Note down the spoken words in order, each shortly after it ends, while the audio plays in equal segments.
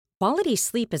Quality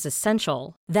sleep is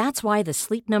essential. That's why the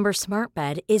Sleep Number Smart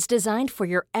Bed is designed for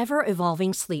your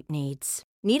ever-evolving sleep needs.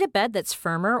 Need a bed that's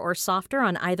firmer or softer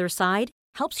on either side?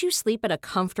 Helps you sleep at a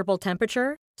comfortable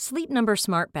temperature? Sleep Number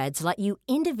Smart Beds let you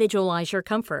individualize your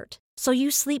comfort, so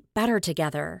you sleep better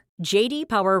together. J.D.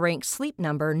 Power ranks Sleep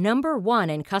Number number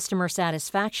one in customer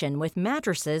satisfaction with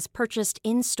mattresses purchased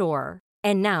in-store.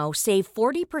 And now, save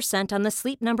 40% on the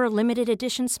Sleep Number Limited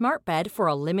Edition Smart Bed for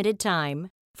a limited time.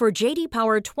 For J.D.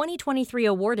 Power 2023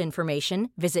 award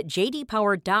information, visit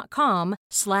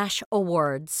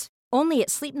jdpower.com/awards. Only at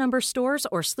Sleep Number stores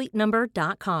or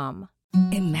sleepnumber.com.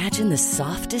 Imagine the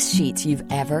softest sheets you've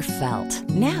ever felt.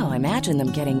 Now imagine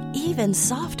them getting even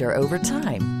softer over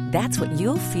time. That's what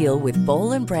you'll feel with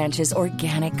Boll & Branch's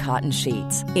organic cotton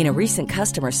sheets. In a recent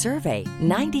customer survey,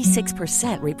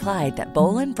 96% replied that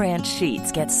Boll & Branch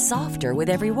sheets get softer with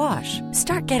every wash.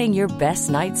 Start getting your best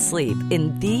night's sleep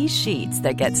in these sheets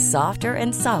that get softer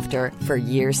and softer for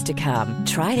years to come.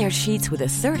 Try their sheets with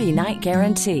a 30-night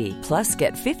guarantee. Plus,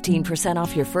 get 15%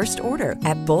 off your first order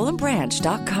at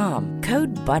bollandbranch.com.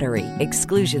 Code BUTTERY.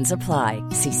 Exclusions apply.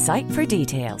 See site for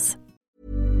details.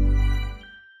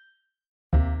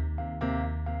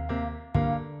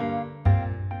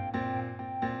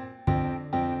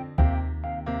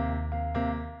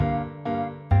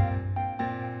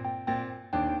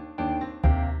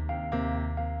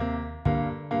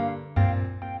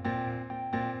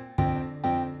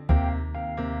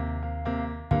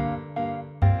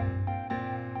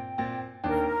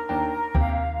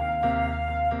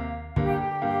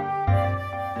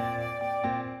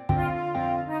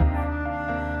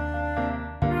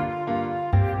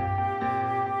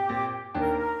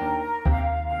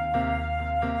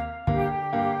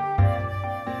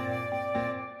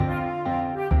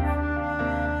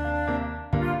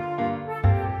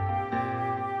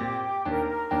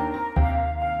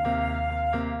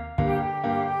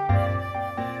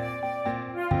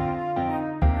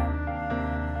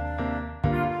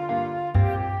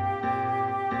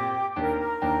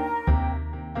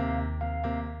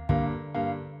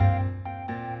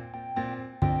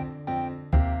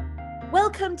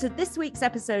 Welcome to this week's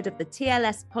episode of the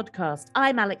TLS podcast.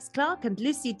 I'm Alex Clark, and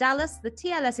Lucy Dallas, the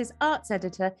TLS's arts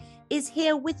editor, is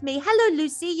here with me. Hello,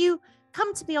 Lucy. You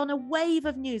come to me on a wave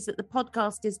of news that the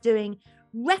podcast is doing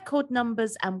record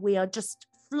numbers and we are just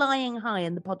flying high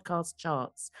in the podcast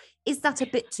charts. Is that a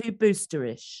bit too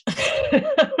boosterish?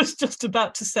 I was just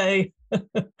about to say,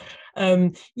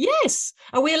 yes.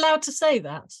 Are we allowed to say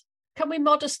that? Can we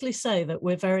modestly say that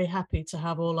we're very happy to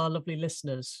have all our lovely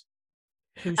listeners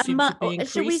who seem to be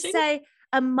increasing? Should we say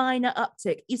a minor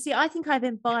uptick? You see, I think I've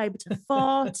imbibed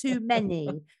far too many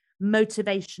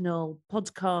motivational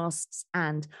podcasts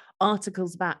and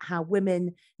articles about how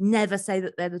women never say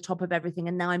that they're the top of everything,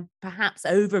 and now I'm perhaps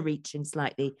overreaching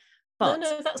slightly. But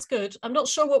No, that's good. I'm not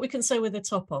sure what we can say we're the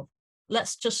top of.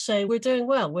 Let's just say we're doing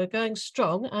well. We're going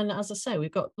strong. And as I say,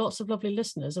 we've got lots of lovely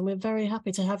listeners and we're very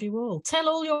happy to have you all. Tell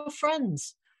all your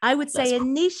friends. I would say a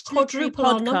niche quadruple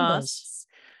our numbers.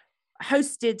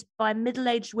 Hosted by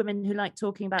middle-aged women who like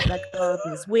talking about their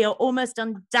gardens. We are almost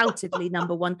undoubtedly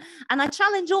number one. And I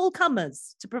challenge all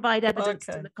comers to provide evidence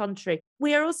to the contrary.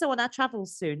 We are also on our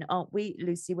travels soon, aren't we,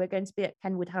 Lucy? We're going to be at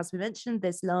Kenwood House. We mentioned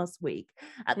this last week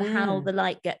at the How the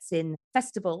Light Gets In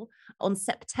festival on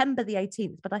September the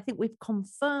 18th. But I think we've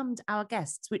confirmed our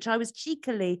guests, which I was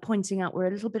cheekily pointing out were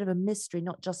a little bit of a mystery,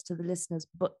 not just to the listeners,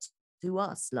 but to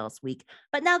us last week.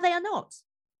 But now they are not.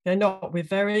 They're not. We're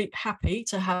very happy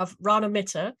to have Rana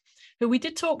Mitter, who we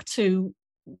did talk to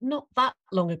not that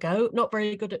long ago, not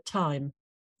very good at time.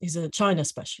 He's a China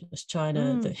specialist,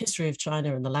 the history of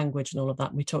China and the language and all of that.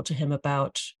 And we talked to him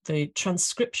about the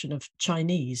transcription of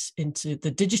Chinese into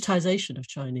the digitization of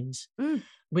Chinese,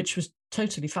 which was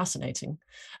totally fascinating.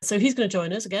 So he's going to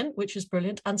join us again, which is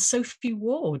brilliant. And Sophie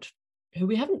Ward, who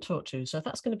we haven't talked to. So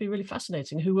that's going to be really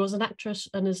fascinating, who was an actress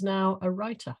and is now a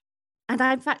writer. And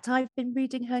in fact, I've been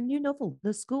reading her new novel,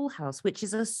 The Schoolhouse, which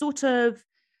is a sort of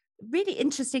really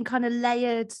interesting kind of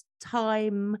layered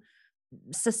time,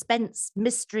 suspense,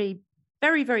 mystery.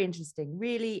 Very, very interesting.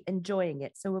 Really enjoying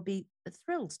it. So we'll be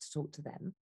thrilled to talk to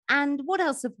them. And what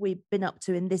else have we been up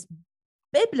to in this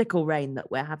biblical reign that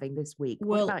we're having this week?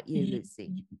 What about you,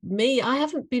 Lucy? Me, I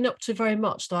haven't been up to very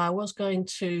much, though I was going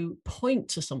to point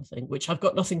to something which I've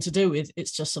got nothing to do with.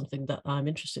 It's just something that I'm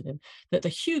interested in, that the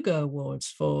Hugo Awards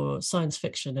for science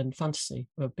fiction and fantasy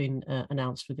have been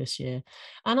announced for this year.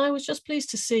 And I was just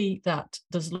pleased to see that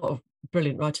there's a lot of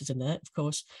brilliant writers in there, of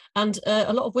course, and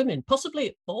a lot of women,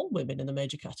 possibly all women in the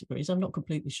major categories, I'm not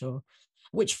completely sure,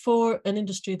 which for an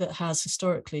industry that has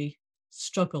historically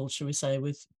struggled, shall we say,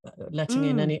 with letting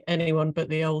in anyone but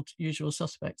the old usual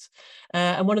suspects.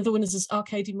 And one of the winners is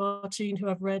Arcady Martin, who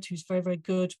I've read, who's very, very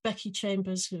good. Becky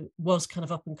Chambers, who was kind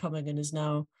of up and coming and is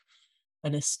now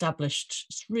an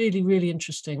established, really, really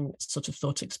interesting sort of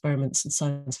thought experiments and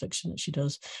science fiction that she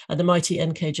does. And the mighty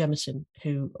N.K. Jemisin,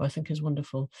 who I think is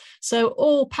wonderful. So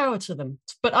all power to them.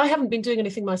 But I haven't been doing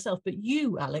anything myself, but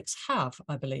you, Alex, have,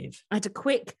 I believe. I had a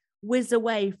quick whiz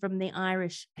away from the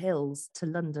Irish hills to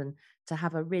London to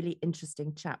have a really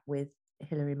interesting chat with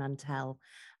Hilary Mantel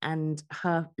and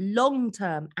her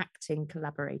long-term acting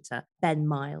collaborator, Ben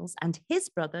Miles, and his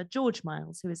brother, George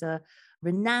Miles, who is a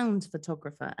renowned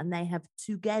photographer. And they have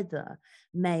together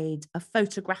made a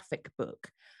photographic book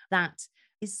that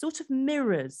is sort of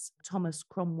mirrors Thomas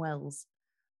Cromwell's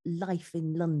life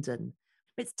in London.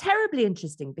 It's terribly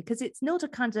interesting because it's not a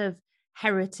kind of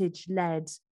heritage-led,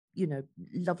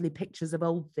 lovely pictures of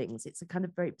old things. It's a kind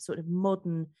of very sort of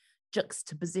modern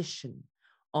juxtaposition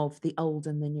of the old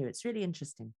and the new. It's really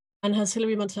interesting. And has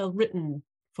Hilary Mantel written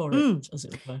for it, as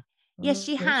it were? Yes,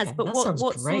 she has. But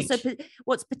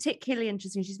what's particularly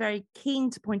interesting, she's very keen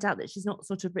to point out that she's not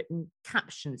sort of written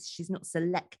captions. She's not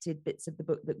selected bits of the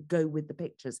book that go with the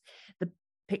pictures. The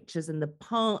pictures and the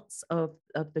parts of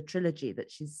the trilogy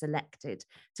that she's selected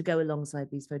to go alongside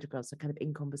these photographs are kind of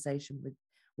in conversation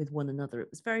with one another.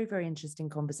 It was very, very interesting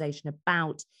conversation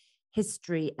about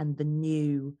history and the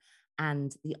new,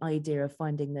 and the idea of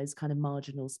finding those kind of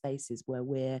marginal spaces where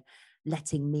we're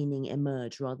letting meaning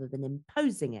emerge rather than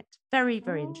imposing it. Very,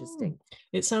 very interesting.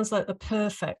 It sounds like the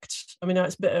perfect, I mean,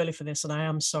 it's a bit early for this and I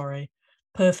am sorry,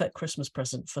 perfect Christmas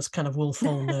present for kind of Wolf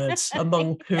Hall nerds,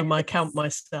 among whom I count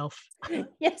myself.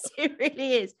 Yes, it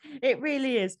really is. It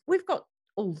really is. We've got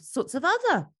all sorts of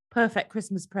other perfect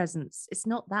Christmas presents. It's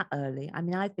not that early. I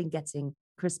mean, I've been getting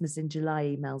Christmas in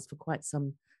July emails for quite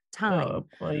some time. Oh,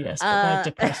 well, yes, but they're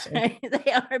depressing.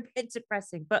 They are a bit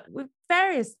depressing, but with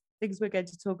various things we're going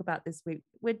to talk about this week,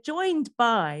 we're joined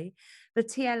by the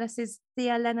TLS's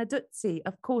Thea Lenarduzzi,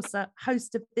 of course, a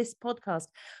host of this podcast,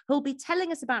 who'll be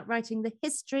telling us about writing the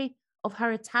history of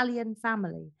her Italian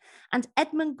family. And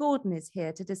Edmund Gordon is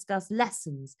here to discuss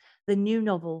Lessons, the new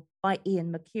novel by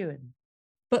Ian McEwan.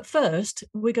 But first,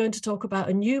 we're going to talk about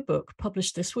a new book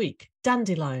published this week,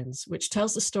 Dandelions, which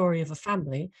tells the story of a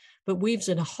family, but weaves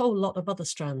in a whole lot of other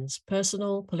strands,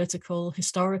 personal, political,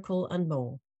 historical, and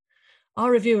more.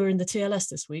 Our reviewer in the TLS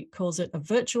this week calls it a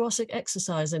virtuosic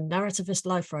exercise in narrativist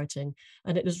life writing,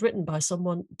 and it was written by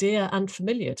someone dear and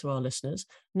familiar to our listeners,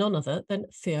 none other than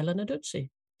Thea Lenarduzzi.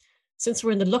 Since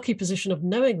we're in the lucky position of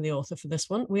knowing the author for this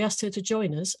one, we asked her to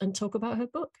join us and talk about her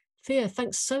book. Thea,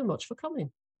 thanks so much for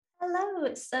coming. Hello,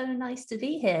 it's so nice to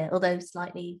be here, although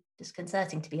slightly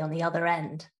disconcerting to be on the other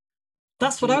end.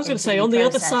 That's what I was going to say, on the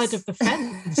other side of the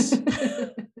fence.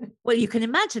 Well, you can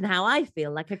imagine how I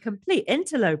feel, like a complete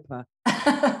interloper.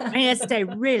 I'm going to stay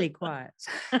really quiet.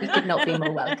 You could not be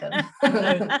more welcome.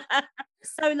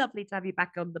 So lovely to have you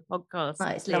back on the podcast. Oh,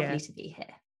 it's lovely to be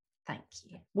here. Thank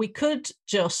you. We could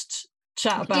just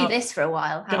chat about do this for a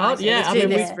while.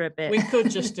 We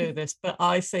could just do this, but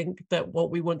I think that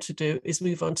what we want to do is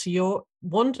move on to your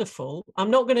wonderful, I'm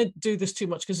not going to do this too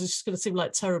much because it's just going to seem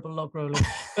like terrible log rolling,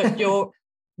 but your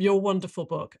wonderful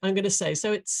book, I'm going to say.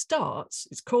 So it's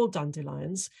called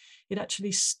Dandelions. It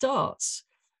actually starts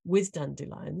with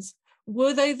dandelions.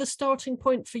 Were they the starting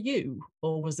point for you,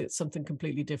 or was it something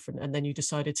completely different and then you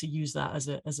decided to use that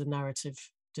as a narrative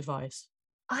device?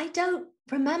 I don't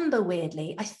remember,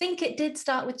 weirdly. I think it did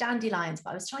start with dandelions,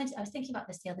 but I was thinking about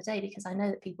this the other day because I know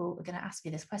that people are going to ask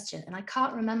me this question and I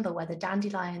can't remember whether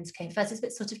dandelions came first. It's a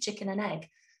bit sort of chicken and egg.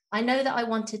 I know that I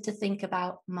wanted to think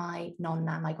about my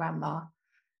nonna, my grandma.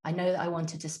 I know that I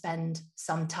wanted to spend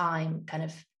some time kind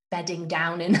of bedding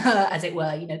down in her, as it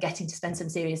were, getting to spend some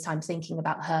serious time thinking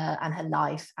about her and her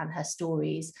life and her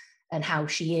stories and how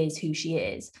she is, who she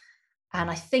is. And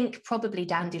I think probably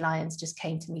dandelions just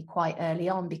came to me quite early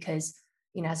on because,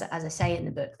 as I say in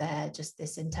the book, they're just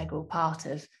this integral part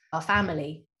of our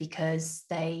family because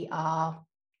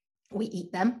we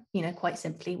eat them, quite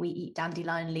simply. We eat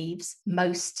dandelion leaves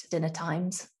most dinner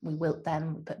times. We wilt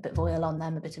them, we put a bit of oil on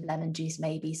them, a bit of lemon juice,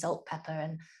 maybe salt,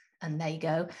 pepper, and there you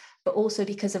go. But also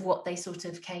because of what they sort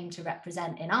of came to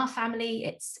represent in our family.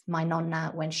 It's my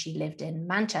nonna, when she lived in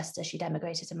Manchester, she'd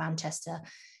emigrated to Manchester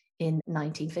in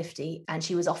 1950, and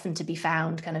she was often to be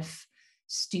found kind of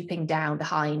stooping down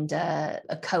behind a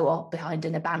co-op, behind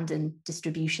an abandoned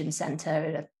distribution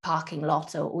centre, a parking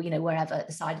lot, or wherever at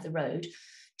the side of the road,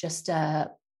 just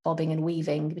bobbing and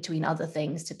weaving between other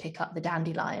things to pick up the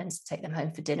dandelions, to take them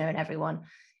home for dinner. And everyone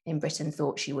in Britain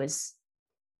thought she was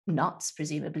nuts,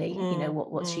 presumably.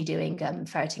 What's she doing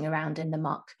ferreting around in the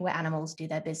muck where animals do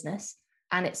their business?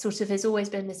 And it sort of has always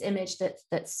been this image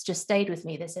that's just stayed with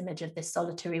me, this image of this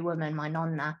solitary woman, my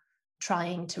nonna,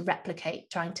 trying to replicate,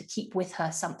 trying to keep with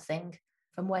her something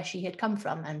from where she had come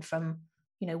from, and from,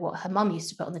 what her mum used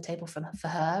to put on the table for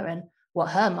her, and what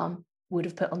her mum would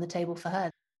have put on the table for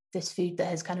her. This food that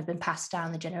has kind of been passed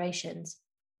down the generations.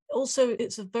 Also,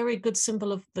 it's a very good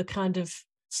symbol of the kind of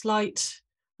slight,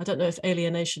 I don't know if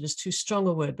alienation is too strong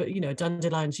a word, but,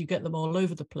 dandelions, you get them all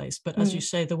over the place. But as you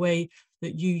say, the way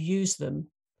that you use them,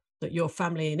 that your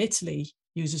family in Italy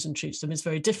uses and treats them, is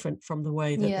very different from the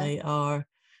way that they are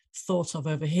thought of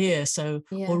over here. So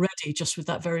already, just with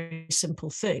that very simple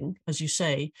thing, as you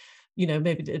say,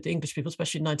 maybe the English people,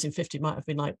 especially in 1950, might have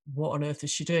been like, what on earth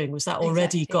is she doing? Was that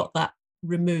already got that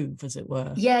remove, as it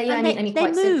were? Yeah. And I mean, they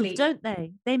quite move, simply, don't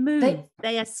they? They move.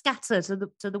 They are scattered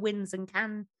to the winds and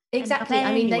can. Exactly.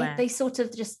 I mean, they sort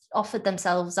of just offered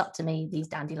themselves up to me, these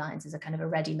dandelions, as a kind of a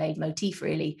ready-made motif,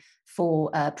 really, for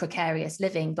precarious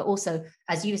living. But also,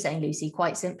 as you were saying, Lucy,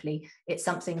 quite simply, it's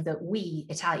something that we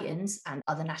Italians and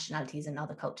other nationalities and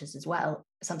other cultures as well,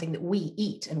 something that we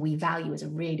eat and we value as a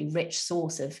really rich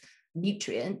source of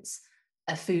nutrients,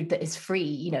 a food that is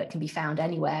free. It can be found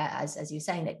anywhere, as you're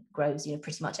saying, it grows,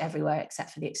 pretty much everywhere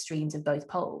except for the extremes of both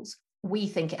poles. We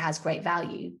think it has great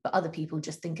value, but other people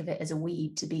just think of it as a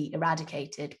weed to be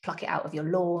eradicated. Pluck it out of your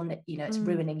lawn. It's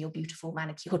ruining your beautiful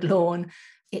manicured lawn.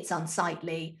 It's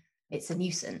unsightly. It's a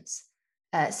nuisance.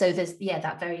 So there's,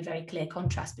 that very, very clear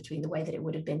contrast between the way that it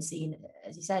would have been seen,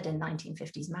 as you said, in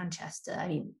 1950s Manchester. I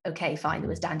mean, okay, fine, there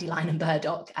was dandelion and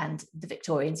burdock, and the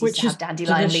Victorians used to have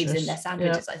dandelion leaves in their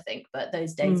sandwiches, I think, but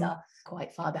those days are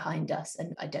quite far behind us.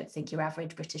 And I don't think your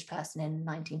average British person in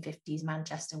 1950s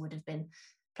Manchester would have been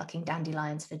plucking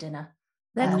dandelions for dinner.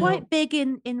 They're quite big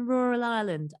in rural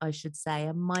Ireland, I should say.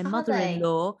 And my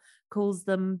mother-in-law calls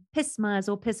them pissmires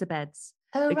or pissabeds.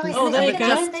 Oh, right. There you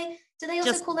go. Do they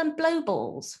also call them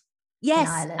blowballs? Yes,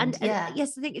 in Ireland?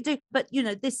 yes, I think you do. But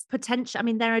this potential, I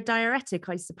mean, they're a diuretic,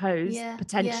 I suppose,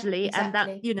 potentially,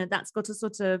 exactly. and that that's got a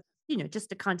sort of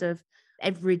just a kind of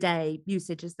everyday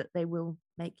usage, is that they will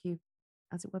make you,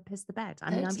 as it were, piss the bed.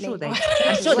 I mean, I'm sure they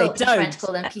don't. French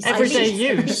call them everyday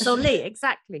use.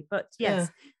 Exactly. But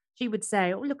yes, she would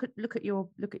say, "Oh, look at your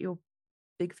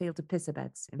big field of pisser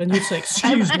beds." And you'd say,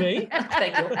 "Excuse me."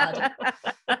 Beg your pardon.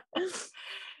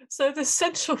 So the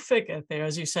central figure there,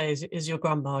 as you say, is your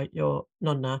grandma, your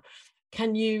nonna.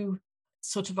 Can you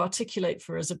sort of articulate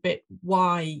for us a bit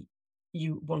why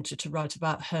you wanted to write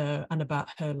about her and about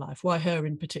her life? Why her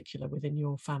in particular within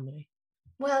your family?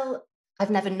 Well,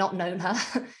 I've never not known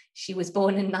her. She was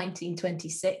born in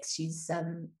 1926.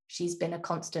 She's been a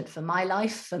constant for my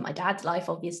life, for my dad's life,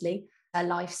 obviously. Her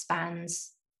life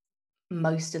spans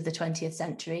most of the 20th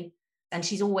century. And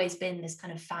she's always been this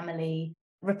kind of family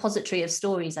repository of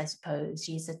stories, I suppose.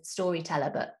 She's a storyteller,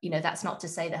 but that's not to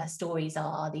say that her stories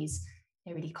are these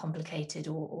really complicated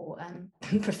or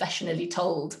professionally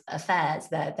told affairs.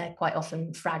 They're quite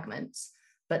often fragments,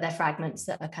 but they're fragments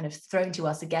that are kind of thrown to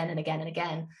us again and again and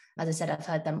again. As I said, I've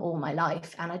heard them all my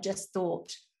life, and I just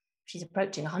thought, she's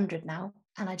approaching 100 now,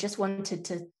 and I just wanted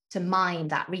to mine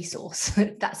that resource.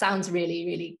 That sounds really,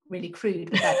 really, really crude,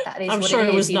 but that is I'm what sure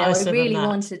it is.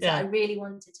 I really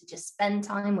wanted to just spend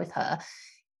time with her,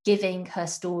 giving her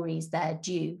stories their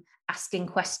due, asking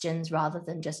questions rather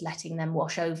than just letting them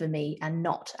wash over me and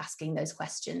not asking those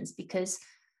questions, because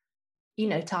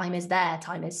time is there,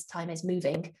 time is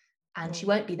moving, and she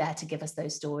won't be there to give us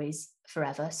those stories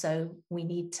forever. So we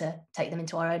need to take them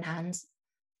into our own hands,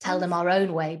 tell them our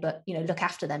own way, but look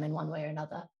after them in one way or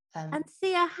another. And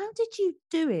Thea, how did you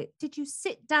do it? Did you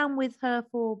sit down with her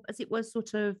for, as it was,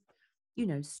 sort of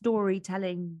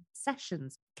storytelling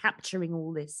sessions, capturing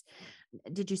all this?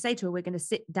 Did you say to her, we're going to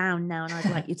sit down now and I'd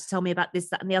like you to tell me about this,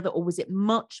 that and the other? Or was it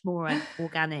much more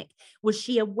organic? Was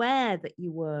she aware that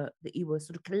you were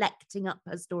sort of collecting up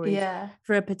her stories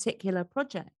for a particular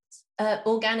project?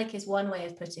 Organic is one way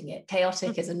of putting it.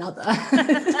 Chaotic is another.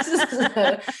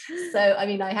 so I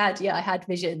mean, I had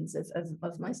visions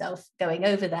of myself going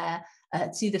over there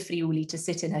to the Friuli to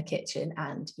sit in her kitchen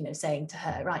and, saying to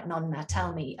her, right, Nonna,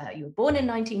 tell me, you were born in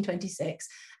 1926,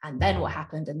 and then what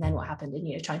happened, and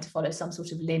trying to follow some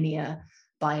sort of linear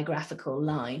biographical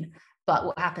line. But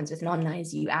what happens with Nonna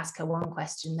is you ask her one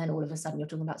question, then all of a sudden you're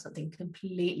talking about something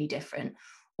completely different.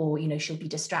 Or, she'll be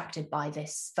distracted by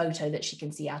this photo that she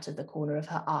can see out of the corner of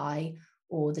her eye,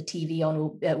 or the TV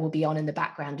will be on in the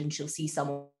background and she'll see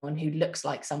someone who looks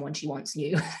like someone she once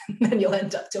knew. And then you'll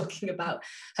end up talking about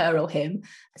her or him.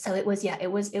 So it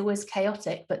was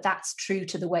chaotic, but that's true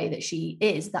to the way that she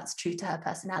is. That's true to her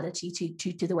personality,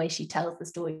 to the way she tells the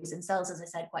stories themselves. As I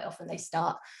said, quite often they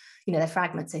start, they're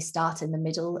fragments. They start in the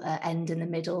middle, end in the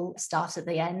middle, start at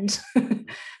the end,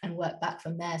 and work back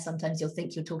from there. Sometimes you'll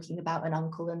think you're talking about an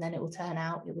uncle, and then it will turn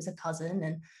out it was a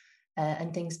cousin,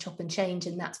 and things chop and change,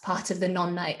 and that's part of the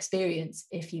nonna experience,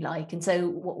 if you like. And so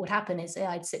what would happen is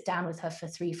I'd sit down with her for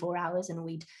 3-4 hours and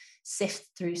we'd sift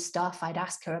through stuff. I'd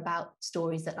ask her about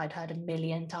stories that I'd heard a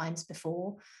million times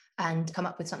before and come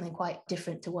up with something quite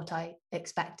different to what I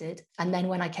expected. And then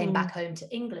when I came back home to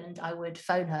England, I would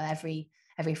phone her every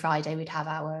Friday. We'd have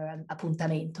our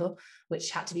appuntamento,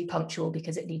 which had to be punctual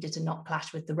because it needed to not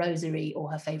clash with the Rosary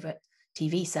or her favorite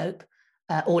TV soap,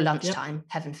 or lunchtime,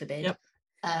 heaven forbid. Yep.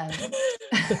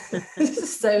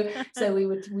 So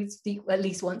we'd speak at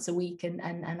least once a week, and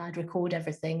I'd record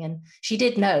everything. And she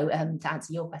did know, to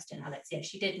answer your question, Alex,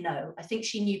 she did know. I think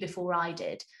she knew before I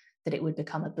did that it would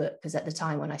become a book, because at the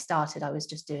time when I started, I was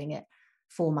just doing it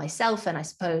for myself, and I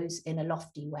suppose in a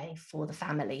lofty way for the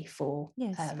family, for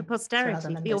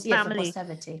posterity, for your family, for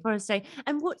posterity.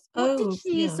 And what did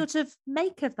she sort of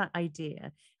make of that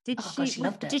idea? She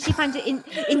loved it. Did she find it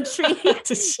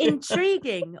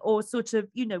intriguing, or sort of,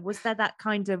 was there that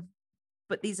kind of,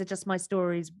 but these are just my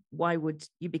stories, why would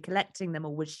you be collecting them?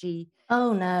 Or was she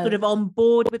sort of on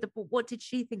board with it? What did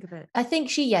she think of it? I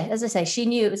think as I say, she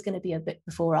knew it was going to be a bit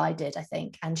before I did, I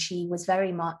think. And she was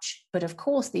very much, but of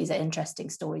course, these are interesting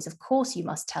stories. Of course, you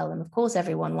must tell them. Of course,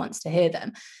 everyone wants to hear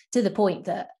them, to the point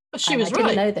that I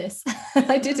didn't know this.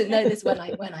 I didn't know this when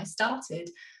I started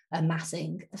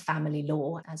amassing the family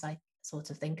lore, as I sort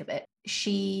of think of it.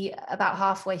 She, about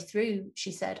halfway through,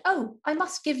 she said, "Oh, I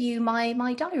must give you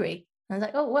my diary." I was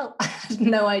like, "Oh, well, I had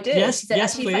no idea." Yes, she said,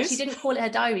 yes, please. She didn't call it her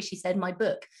diary. She said, "My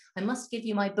book. I must give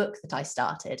you my book that I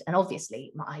started." And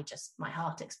obviously my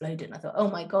heart exploded. And I thought,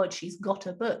 oh my God, she's got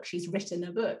a book. She's written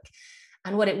a book.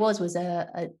 And what it was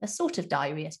a sort of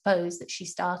diary, I suppose, that she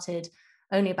started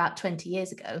only about 20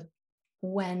 years ago,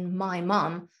 when my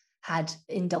mum had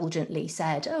indulgently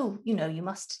said, "Oh, you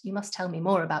must tell me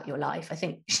more about your life." I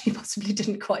think she possibly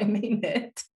didn't quite mean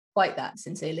it quite that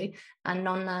sincerely. And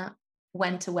Nonna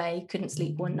went away, couldn't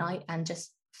sleep one night, and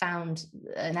just found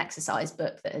an exercise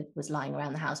book that was lying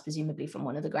around the house, presumably from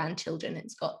one of the grandchildren.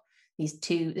 It's got these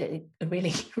two, a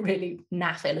really, really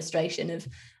naff illustration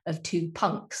of two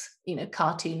punks,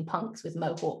 cartoon punks with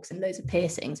mohawks and loads of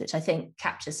piercings, which I think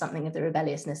captures something of the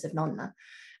rebelliousness of Nonna,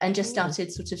 and just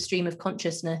started sort of stream of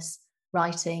consciousness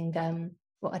writing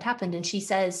what had happened. And she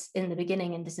says in the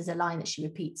beginning, and this is a line that she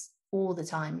repeats all the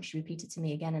time, she repeated to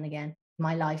me again and again,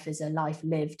 "My life is a life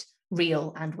lived,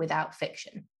 real and without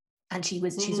fiction." And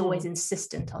she's always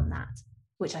insistent on that,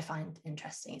 which I find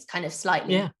interesting. It's kind of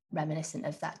slightly reminiscent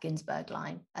of that Ginsberg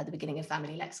line at the beginning of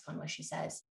Family Lexicon, where she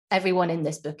says, "Everyone in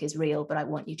this book is real, but I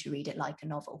want you to read it like a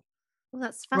novel." Well,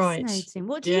 that's fascinating.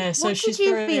 Right. So she's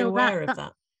very aware of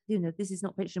that. This is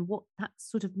not fiction. What that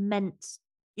sort of meant,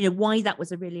 why that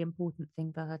was a really important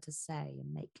thing for her to say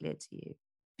and make clear to you.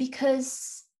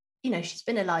 Because she's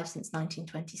been alive since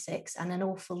 1926, and an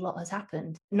awful lot has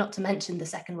happened, not to mention the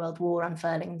Second World War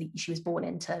unfurling. She was born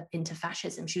into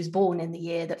fascism. She was born in the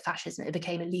year that it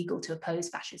became illegal to oppose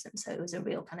fascism. So it was a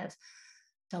real kind of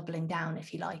doubling down,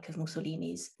 if you like, of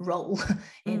Mussolini's role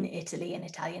in Italy and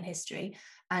Italian history.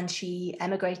 And she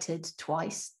emigrated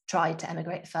twice, tried to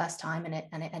emigrate the first time, and it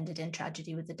ended in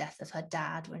tragedy with the death of her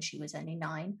dad when she was only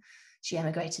 9. She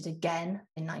emigrated again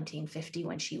in 1950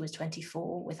 when she was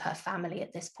 24 with her family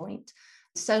at this point.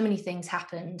 So many things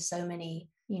happened, so many,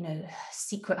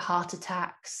 secret heart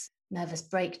attacks, nervous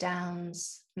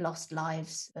breakdowns, lost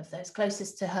lives of those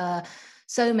closest to her.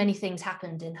 So many things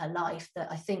happened in her life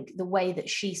that I think the way that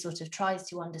she sort of tries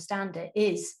to understand it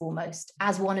is almost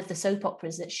as one of the soap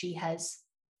operas that she has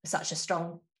such a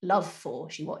strong love for.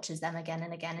 She watches them again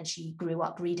and again, and she grew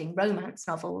up reading romance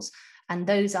novels. And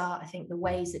those are, I think, the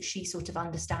ways that she sort of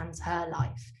understands her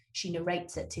life. She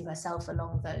narrates it to herself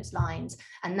along those lines.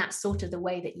 And that's sort of the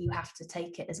way that you have to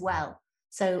take it as well.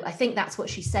 So I think that's what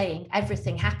she's saying.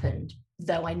 Everything happened,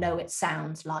 though I know it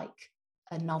sounds like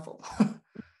a novel.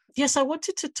 Yes, I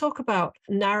wanted to talk about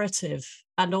narrative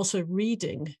and also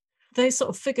reading. They sort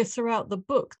of figure throughout the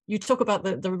book. You talk about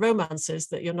the romances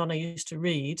that your nonna used to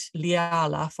read,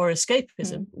 Liala, for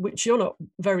escapism, which you're not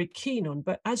very keen on.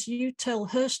 But as you tell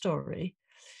her story,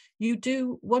 you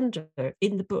do wonder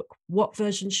in the book what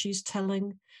version she's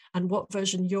telling and what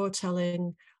version you're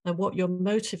telling and what your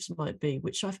motives might be,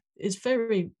 which is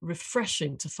very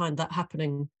refreshing to find that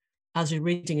happening as you're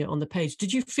reading it on the page.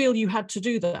 Did you feel you had to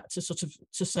do that to sort of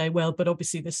to say, well, but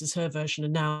obviously this is her version,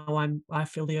 and now I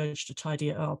feel the urge to tidy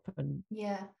it up? And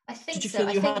yeah, I think. Did you feel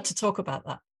you had to talk about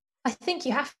that? I think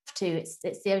you have to. It's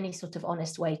the only sort of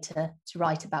honest way to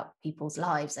write about people's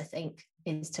lives, I think,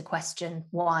 is to question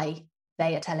why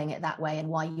they are telling it that way and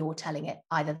why you're telling it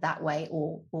either that way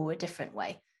or a different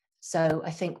way. So I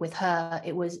think with her,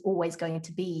 it was always going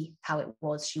to be how it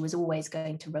was. She was always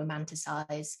going to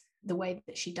romanticize the way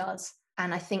that she does.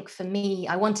 And I think for me,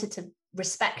 I wanted to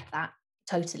respect that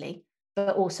totally,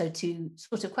 but also to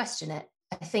sort of question it.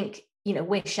 I think, you know,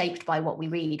 we're shaped by what we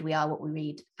read. We are what we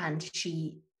read. And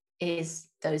she is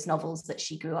those novels that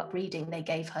she grew up reading. They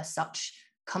gave her such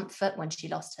comfort when she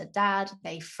lost her dad.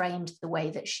 They framed the way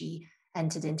that she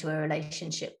entered into a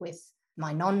relationship with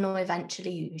my nonno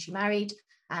eventually, who she married,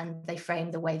 and they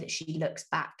framed the way that she looks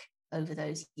back over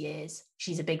those years.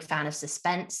 She's a big fan of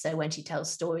suspense, so when she tells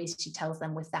stories, she tells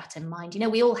them with that in mind. You know,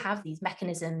 we all have these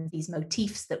mechanisms, these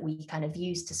motifs that we kind of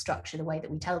use to structure the way that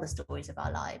we tell the stories of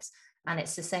our lives. And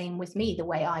it's the same with me. The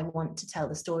way I want to tell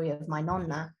the story of my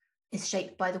nonna is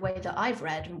shaped by the way that I've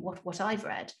read and what I've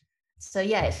read. So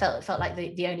yeah, it felt like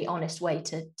the only honest way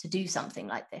to do something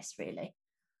like this, really.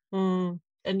 And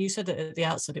you said that at the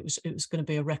outset it was going to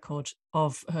be a record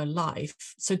of her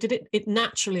life. So did it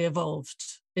naturally evolved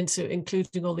into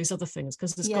including all these other things?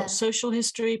 Because it's got social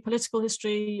history, political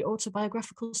history,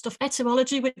 autobiographical stuff,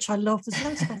 etymology, which I love. There's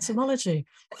loads of etymology,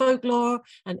 folklore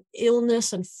and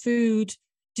illness and food.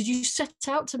 Did you set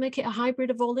out to make it a hybrid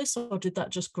of all this, or did that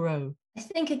just grow? I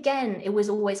think, again, it was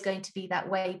always going to be that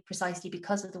way precisely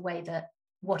because of the way that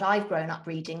what I've grown up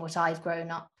reading, what I've grown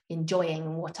up enjoying,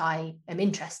 and what I am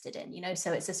interested in, you know.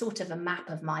 So it's a sort of a map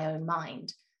of my own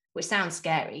mind, which sounds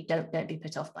scary. Don't be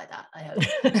put off by that, I hope.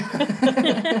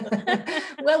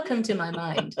 Welcome to my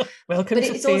mind. Welcome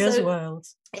to Thea's world.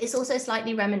 It's also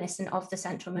slightly reminiscent of the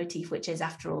central motif, which is,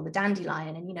 after all, the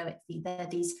dandelion. And, you know, they're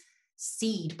these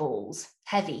seed balls,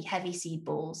 heavy seed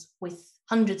balls with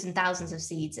hundreds and thousands of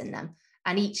seeds in them.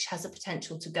 And each has a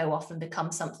potential to go off and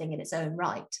become something in its own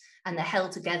right. And they're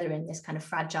held together in this kind of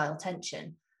fragile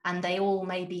tension. And they all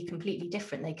may be completely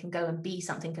different. They can go and be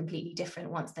something completely different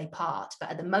once they part.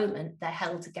 But at the moment, they're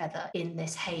held together in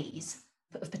this haze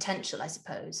of potential, I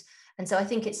suppose. And so I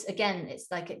think it's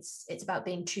about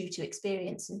being true to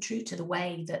experience and true to the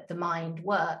way that the mind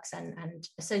works, and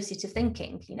associative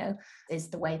thinking, you know, is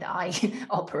the way that I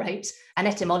operate. And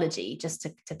etymology, just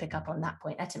to pick up on that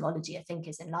point, etymology, I think,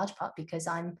 is in large part because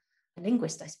I'm a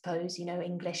linguist, I suppose, you know,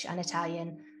 English and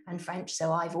Italian and French.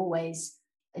 So I've always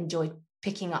enjoyed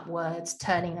picking up words,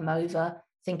 turning them over,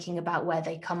 thinking about where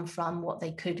they come from, what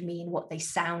they could mean, what they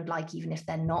sound like, even if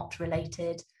they're not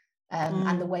related.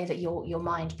 And the way that your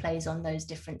mind plays on those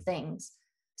different things.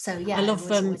 So yeah, I love, it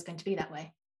was always going to be that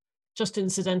way. Just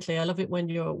incidentally, I love it when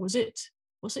was it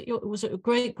a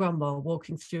great grandma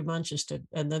walking through Manchester,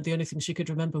 and then the only thing she could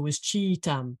remember was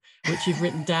Cheetham, which you've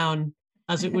written down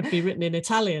as it would be written in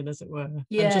Italian, as it were.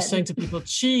 Yeah. And just saying to people,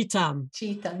 Cheetham.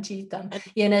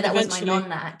 Yeah, no, that was my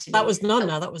nonna, actually. That was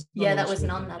nonna. That was Nonna.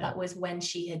 Yeah. That was when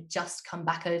she had just come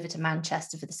back over to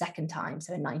Manchester for the second time,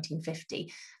 so in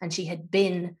 1950, and she had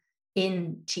been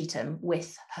in Cheetham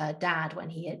with her dad when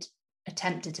he had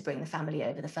attempted to bring the family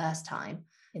over the first time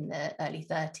in the early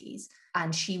 30s.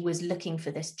 And she was looking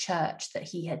for this church that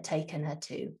he had taken her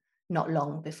to not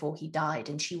long before he died.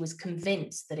 And she was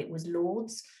convinced that it was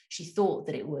Lourdes. She thought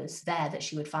that it was there that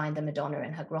she would find the Madonna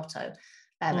in her grotto.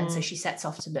 And so she sets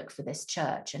off to look for this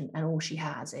church. And all she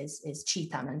has is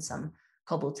Cheetham and some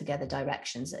cobbled together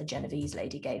directions that a Genovese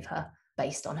lady gave her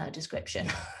based on her description.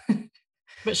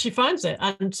 But she finds it,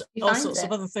 and all sorts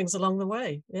of other things along the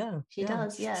way. Yeah, she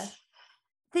does. Yeah.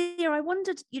 Thea, I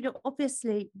wondered, you know,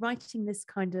 obviously writing this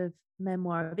kind of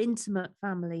memoir of intimate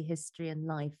family history and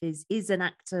life is an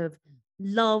act of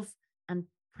love and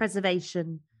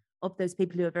preservation of those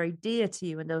people who are very dear to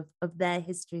you and of their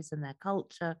histories and their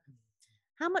culture.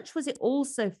 How much was it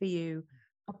also for you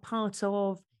a part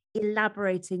of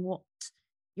elaborating what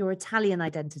your Italian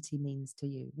identity means to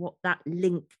you, what that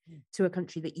link to a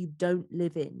country that you don't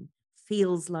live in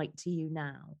feels like to you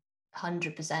now?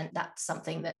 100%. That's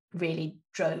something that really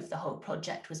drove the whole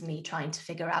project, was me trying to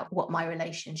figure out what my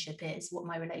relationship is, what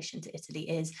my relation to Italy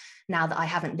is, now that I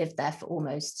haven't lived there for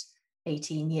almost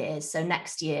 18 years. So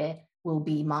next year will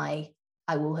be I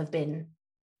will have been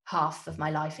half of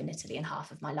my life in Italy and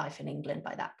half of my life in England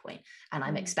by that point. And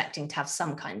I'm expecting to have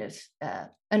some kind of,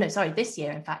 this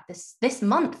year, in fact, this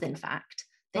month, in fact.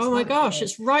 Oh my gosh,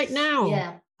 it's right now.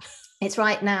 Yeah. It's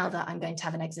right now that I'm going to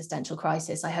have an existential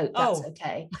crisis. I hope that's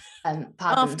okay. Pardon.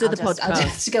 After the podcast. I'll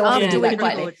just go off and do that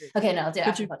quietly. Okay, no, I'll do it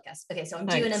after the podcast. Okay, so I'm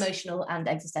due an emotional and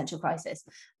existential crisis.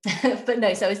 But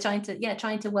no, so I was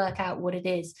trying to work out what it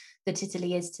is that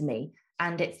Italy is to me.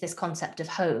 And it's this concept of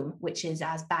home, which is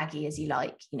as baggy as you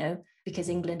like, you know, because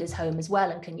England is home as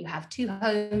well. And can you have two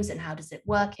homes? And how does it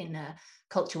work in a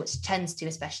culture which tends to,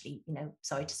 especially, you know,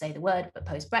 sorry to say the word, but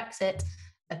post-Brexit,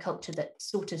 a culture that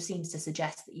sort of seems to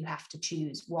suggest that you have to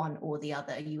choose one or the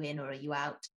other. Are you in or are you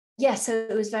out? Yeah, so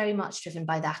it was very much driven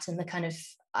by that. And the kind of,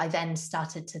 I then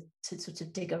started to sort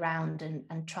of dig around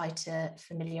and try to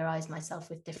familiarize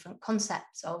myself with different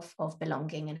concepts of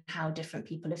belonging and how different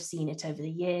people have seen it over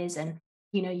the years. And,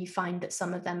 you know, you find that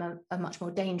some of them are much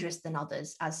more dangerous than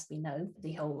others. As we know,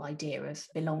 the whole idea of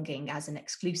belonging as an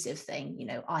exclusive thing, you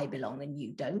know, I belong and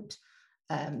you don't.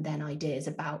 Then ideas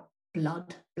about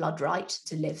blood right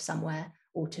to live somewhere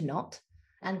or to not,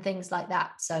 and things like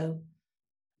that. So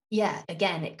yeah,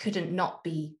 again, it couldn't not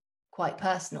be quite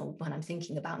personal when I'm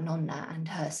thinking about Nonna and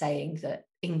her saying that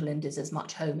England is as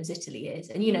much home as Italy is.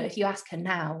 And, you know, if you ask her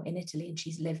now in Italy, and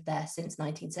she's lived there since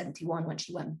 1971 when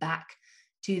she went back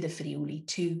to the Friuli,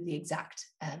 to the exact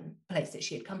place that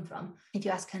she had come from. If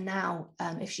you ask her now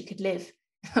if she could live,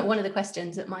 one of the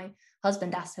questions that my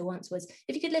husband asked her once was,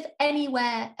 if you could live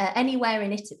anywhere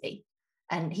in Italy,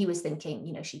 and he was thinking,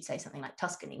 you know, she'd say something like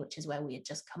Tuscany, which is where we had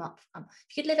just come up from.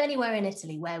 If you could live anywhere in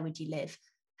Italy, where would you live?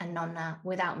 And Nonna,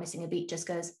 without missing a beat, just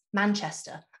goes,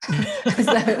 Manchester. as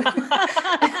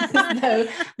though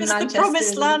it's Manchester the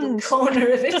promised land.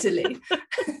 Corner of Italy.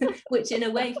 Which in a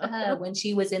way for her, when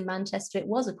she was in Manchester, it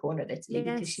was a corner of Italy,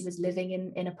 because she was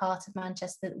living in a part of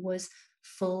Manchester that was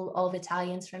full of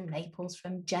Italians from Naples,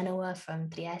 from Genoa,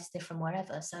 from Trieste, from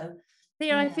wherever. So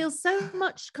Thea, I feel so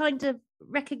much kind of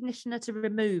recognition at a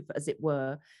remove, as it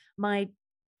were. My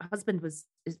husband his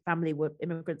family were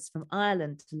immigrants from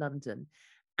Ireland to London,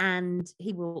 and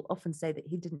he will often say that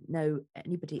he didn't know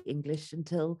anybody English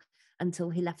until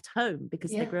he left home,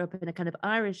 because they grew up in a kind of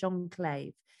Irish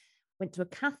enclave, went to a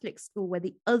Catholic school where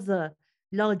the other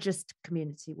largest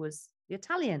community was the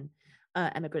Italian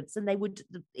immigrants, and they would,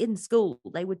 in school,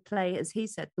 they would play, as he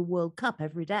said, the World Cup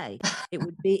every day. It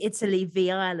would be Italy v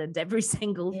Ireland every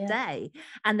single day.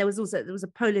 And there was a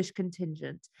Polish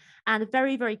contingent, and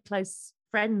very, very close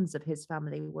friends of his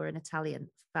family were an Italian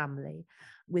family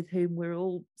with whom we're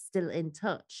all still in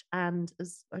touch. And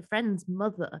as my friend's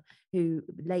mother,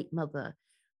 late mother,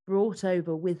 brought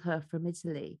over with her from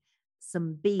Italy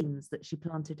some beans that she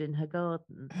planted in her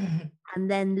garden, and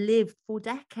then lived for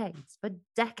decades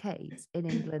in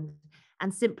England,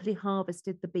 and simply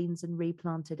harvested the beans and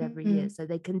replanted every year. So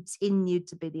they continued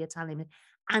to be the Italian,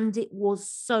 and it was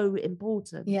so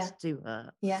important to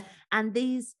her. And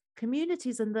these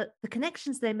communities and the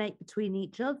connections they make between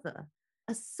each other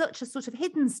are such a sort of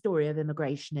hidden story of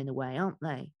immigration in a way, aren't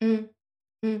they?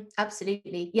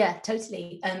 Absolutely. Yeah,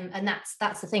 totally. And that's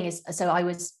the thing is,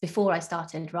 so before I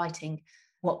started writing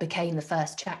what became the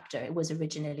first chapter, it was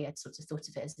originally, I'd sort of thought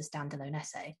of it as a standalone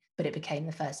essay, but it became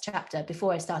the first chapter.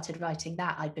 Before I started writing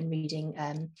that, I'd been reading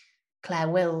Claire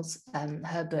Wills,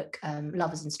 her book,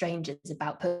 Lovers and Strangers,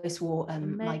 about post-war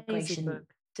migration.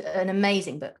 An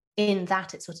amazing book. In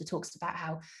that, it sort of talks about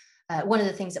how one of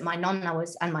the things that my nonna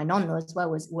as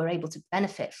well were able to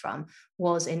benefit from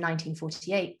was in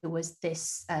 1948, there was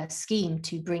this scheme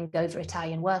to bring over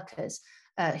Italian workers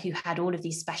who had all of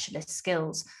these specialist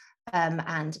skills.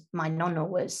 And my nonna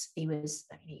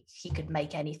he could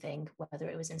make anything, whether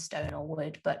it was in stone or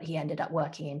wood, but he ended up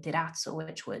working in terrazzo,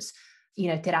 which was, you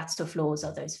know, terrazzo floors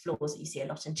are those floors that you see a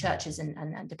lot in churches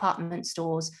and department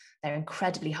stores. They're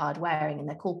incredibly hard wearing, and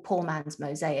they're called poor man's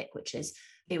mosaic,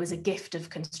 it was a gift of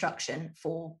construction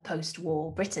for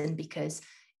post-war Britain, because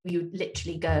you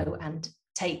literally go and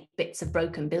take bits of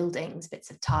broken buildings, bits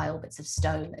of tile, bits of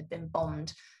stone that had been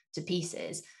bombed to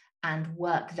pieces, and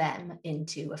work them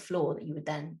into a floor that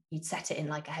you'd set it in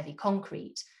like a heavy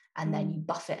concrete, and then you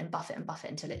buff it and buff it and buff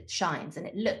it until it shines, and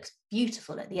it looks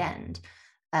beautiful at the end.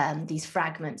 These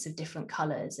fragments of different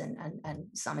colors, and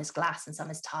some is glass and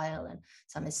some is tile and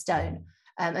some is stone.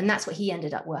 And that's what he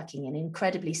ended up working in,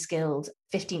 incredibly skilled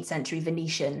 15th century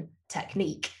Venetian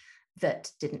technique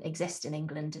that didn't exist in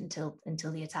England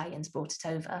until the Italians brought it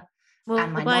over. Well,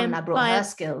 and my nonna brought her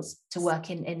skills to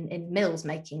work in mills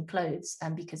making clothes,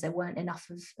 because there weren't enough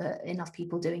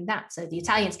people doing that. So the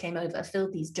Italians came over,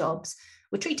 filled these jobs,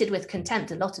 were treated with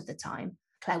contempt a lot of the time.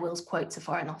 Claire Wills quotes a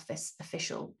Foreign Office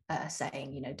official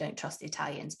saying, you know, don't trust the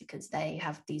Italians because they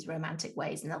have these romantic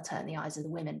ways and they'll turn the eyes of the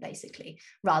women, basically.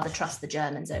 Rather trust the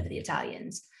Germans over the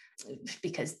Italians,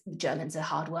 because the Germans are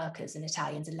hard workers and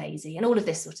Italians are lazy, and all of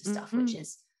this sort of stuff, which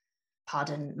is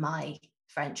pardon my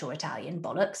French or Italian,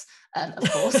 bollocks,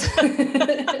 of course.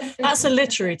 That's a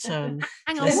literary term.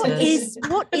 Hang on,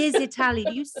 what is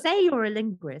Italian? You say you're a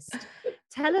linguist.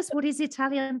 Tell us, what is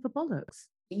Italian for bollocks?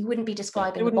 You wouldn't be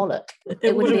describing a bollock.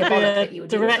 It wouldn't be a bollock that you would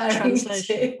direct be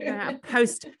translation. Our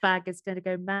post bag is going to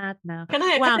go mad now. Can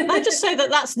I just say that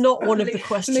that's not one of the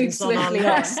questions on our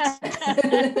list?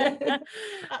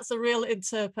 That's a real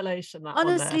interpolation. That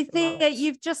honestly, Thea,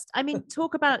 you've just,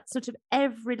 talk about sort of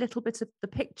every little bit of the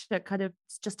picture, kind of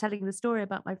just telling the story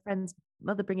about my friend's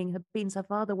mother bringing her beans. Her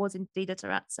father was indeed a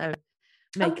terrazzo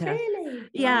maker. Oh, really?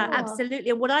 Yeah,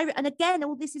 absolutely. And again,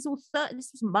 all this is all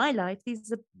this was my life. These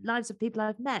are lives of people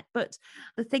I've met. But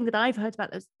the thing that I've heard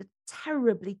about is the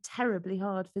terribly, terribly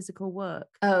hard physical work.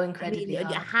 Oh, incredibly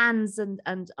hard. Your hands and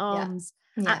arms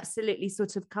absolutely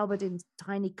sort of covered in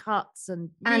tiny cuts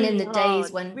and in the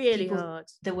days when hard.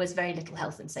 There was very little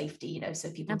health and safety, so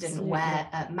people didn't wear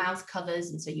mouth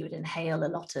covers, and so you would inhale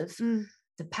a lot of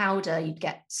the powder. You'd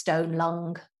get stone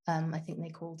lung, I think they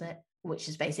called it, which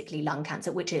is basically lung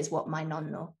cancer, which is what my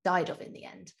nonno died of in the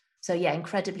end. So yeah,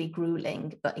 incredibly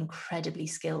grueling, but incredibly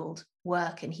skilled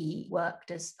work. And he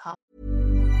worked as hard.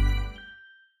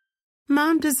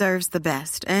 Mom deserves the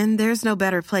best, and there's no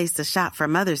better place to shop for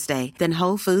Mother's Day than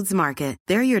Whole Foods Market.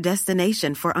 They're your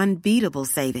destination for unbeatable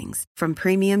savings, from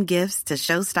premium gifts to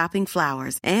show-stopping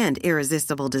flowers and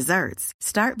irresistible desserts.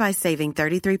 Start by saving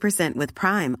 33% with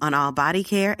Prime on all body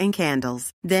care and candles.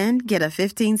 Then get a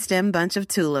 15-stem bunch of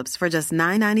tulips for just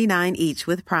 $9.99 each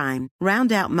with Prime.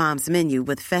 Round out Mom's menu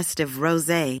with festive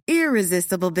rosé,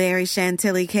 irresistible berry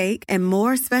chantilly cake, and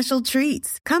more special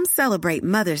treats. Come celebrate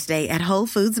Mother's Day at Whole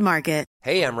Foods Market.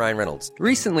 Hey, I'm Ryan Reynolds.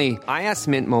 Recently, I asked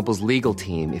Mint Mobile's legal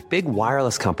team if big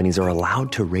wireless companies are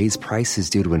allowed to raise prices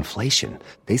due to inflation.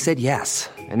 They said yes.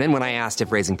 And then when I asked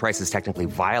if raising prices technically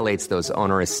violates those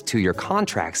onerous two-year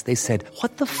contracts, they said,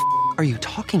 "What the f*** are you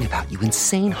talking about, you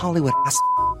insane Hollywood ass?"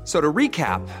 So to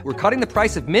recap, we're cutting the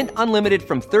price of Mint Unlimited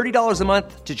from $30 a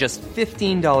month to just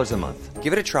 $15 a month.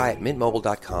 Give it a try at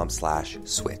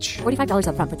mintmobile.com/switch. $45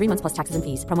 up front for 3 months plus taxes and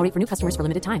fees. Promo rate for new customers for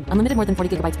limited time. Unlimited more than 40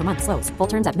 gigabytes per month. Slows full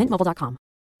terms at mintmobile.com.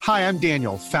 Hi, I'm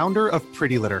Daniel, founder of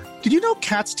Pretty Litter. Did you know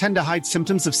cats tend to hide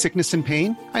symptoms of sickness and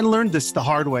pain? I learned this the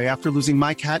hard way after losing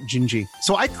my cat, Gingy.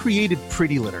 So I created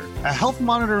Pretty Litter, a health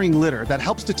monitoring litter that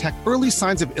helps detect early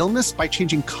signs of illness by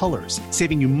changing colors,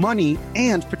 saving you money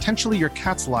and potentially your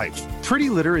cat's life.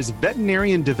 Pretty Litter is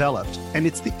veterinarian developed, and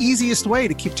it's the easiest way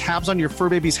to keep tabs on your fur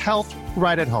baby's health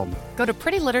right at home. Go to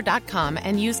prettylitter.com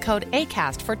and use code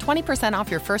ACAST for 20% off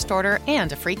your first order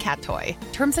and a free cat toy.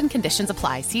 Terms and conditions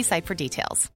apply. See site for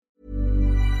details.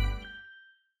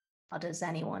 How does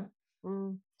anyone?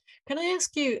 Can I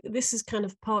ask you, this is kind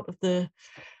of part of the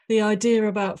idea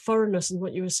about foreignness and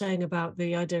what you were saying about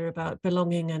the idea about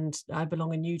belonging and I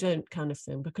belong and you don't kind of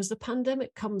thing, because the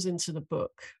pandemic comes into the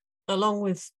book along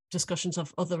with discussions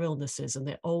of other illnesses and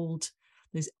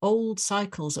these old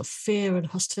cycles of fear and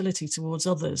hostility towards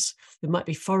others who might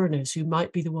be foreigners, who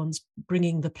might be the ones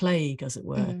bringing the plague, as it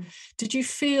were. Did you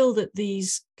feel that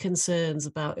these concerns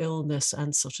about illness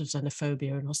and sort of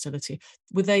xenophobia and hostility,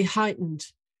 were they heightened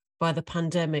by the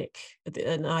pandemic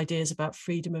and ideas about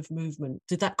freedom of movement?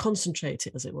 Did that concentrate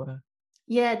it, as it were?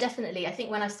 Yeah, definitely. I think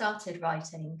when I started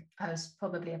writing, I was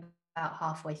probably about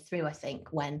halfway through, I think,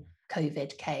 when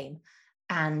COVID came.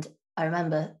 And I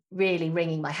remember really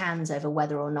wringing my hands over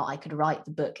whether or not I could write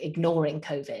the book ignoring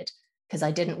COVID, because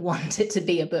I didn't want it to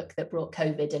be a book that brought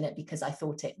COVID in it, because I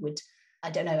thought it would, I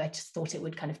just thought it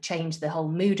would kind of change the whole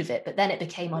mood of it. But then it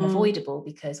became unavoidable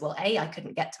because, well, A, I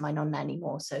couldn't get to my nonna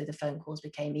anymore, so the phone calls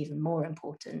became even more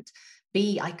important.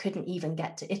 B, I couldn't even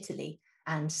get to Italy.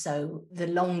 And so the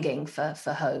longing for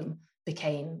home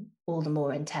became all the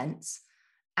more intense.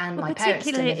 And my parents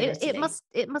still live in Italy.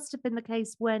 It must have been the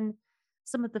case when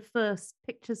some of the first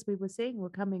pictures we were seeing were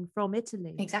coming from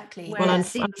Italy. Exactly. Well, and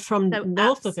from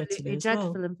north of Italy as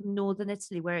dreadful, well. And from northern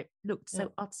Italy, where it looked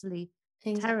so utterly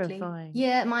terrifying.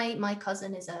 Yeah, my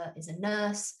cousin is a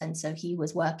nurse, and so he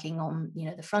was working on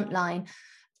the front line.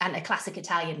 And a classic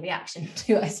Italian reaction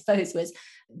to, I suppose, was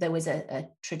there was a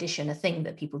tradition, a thing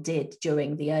that people did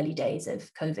during the early days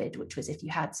of COVID, which was if you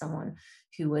had someone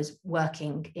who was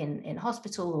working in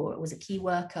hospital or was a key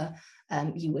worker,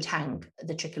 you would hang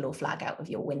the tricolor flag out of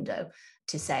your window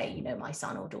to say, my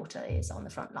son or daughter is on the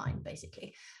front line,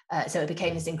 basically. So it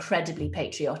became this incredibly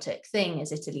patriotic thing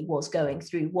as Italy was going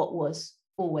through what was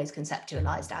always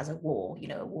conceptualized as a war,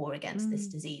 a war against this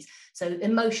disease. So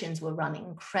emotions were running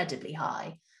incredibly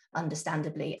high,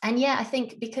 understandably. And yeah, I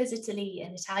think because Italy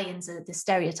and Italians, the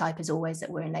stereotype is always that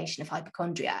we're a nation of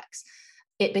hypochondriacs.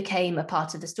 it became a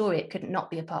part of the story. It couldn't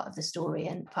not be a part of the story.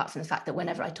 And apart from the fact that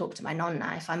whenever I talk to my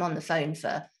nonna, if I'm on the phone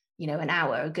for, an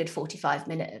hour, a good 45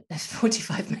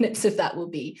 minutes of that will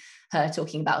be her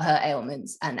talking about her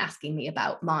ailments and asking me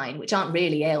about mine, which aren't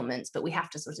really ailments, but we have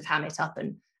to sort of ham it up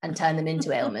and turn them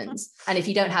into ailments. And if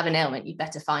you don't have an ailment, you'd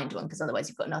better find one, because otherwise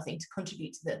you've got nothing to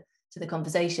contribute to the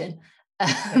conversation.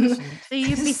 So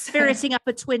you'd be spiriting up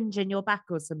a twinge in your back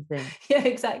or something. Yeah,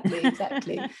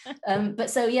 exactly. But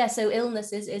so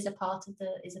illness is a part of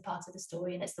the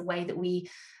story, and it's the way that we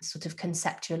sort of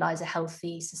conceptualize a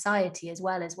healthy society, as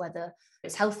well as whether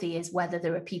it's healthy is whether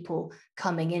there are people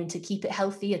coming in to keep it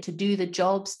healthy, or to do the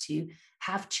jobs, to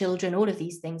have children, all of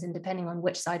these things. And depending on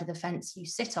which side of the fence you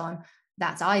sit on,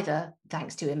 that's either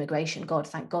thanks to immigration,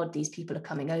 thank God these people are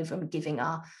coming over and giving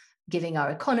our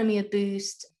economy a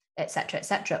boost,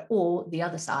 etc., or the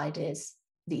other side is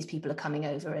these people are coming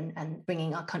over and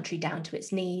bringing our country down to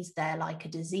its knees. They're like a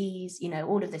disease,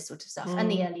 all of this sort of stuff. And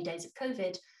the early days of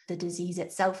COVID, the disease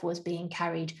itself was being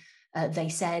carried, they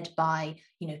said, by,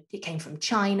 it came from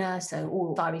China. So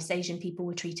all Far East Asian people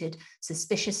were treated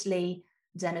suspiciously.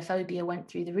 Xenophobia went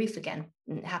through the roof again.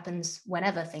 And it happens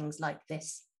whenever things like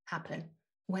this happen.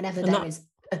 Whenever there is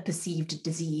a perceived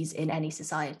disease in any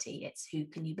society, it's who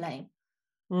can you blame?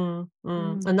 And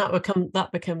that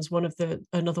becomes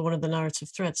another one of the narrative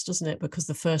threads, doesn't it? Because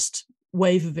the first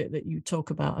wave of it that you talk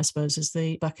about, I suppose, is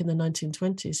back in the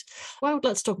 1920s. Well,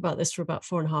 let's talk about this for about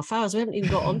 4.5 hours. We haven't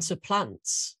even got onto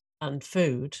plants and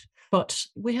food, but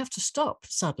we have to stop,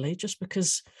 sadly, just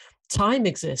because time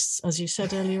exists, as you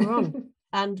said earlier on,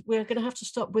 and we're going to have to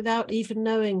stop without even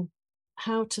knowing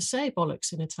how to say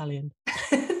bollocks in Italian.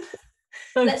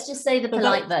 Let's just say the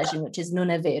polite version, which is non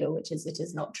è vero, which is it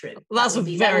is not true. That would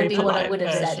be what I would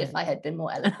have said if I had been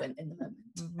more eloquent in the moment.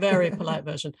 Very polite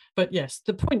version. But yes,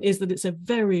 the point is that it's a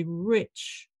very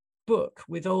rich book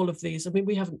with all of these. I mean,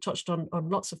 we haven't touched on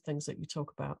lots of things that you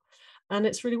talk about, and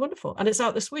it's really wonderful. And it's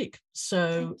out this week.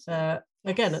 So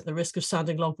again, at the risk of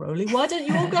sounding log-rolly, why don't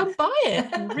you all go and buy it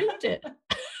and read it?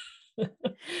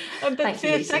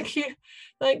 Thank you.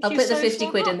 I'll put the 50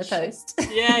 quid in the post.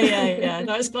 Yeah.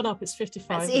 No, it's gone up. It's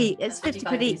 55. It's 50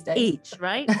 quid each,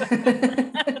 right?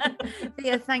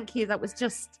 Yeah, thank you. That was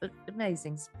just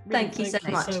amazing. Really thank you so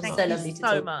much. So lovely to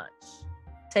talk. So much.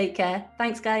 Take care.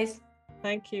 Thanks, guys.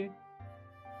 Thank you.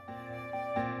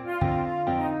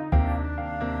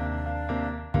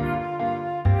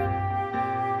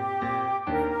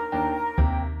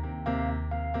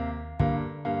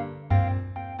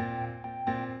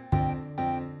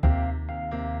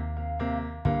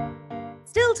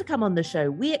 Still to come on the show,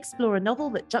 we explore a novel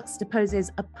that juxtaposes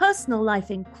a personal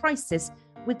life in crisis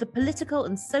with the political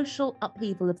and social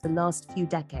upheaval of the last few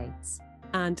decades.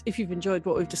 And if you've enjoyed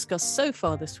what we've discussed so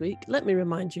far this week, let me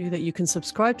remind you that you can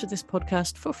subscribe to this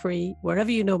podcast for free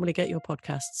wherever you normally get your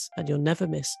podcasts, and you'll never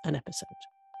miss an episode.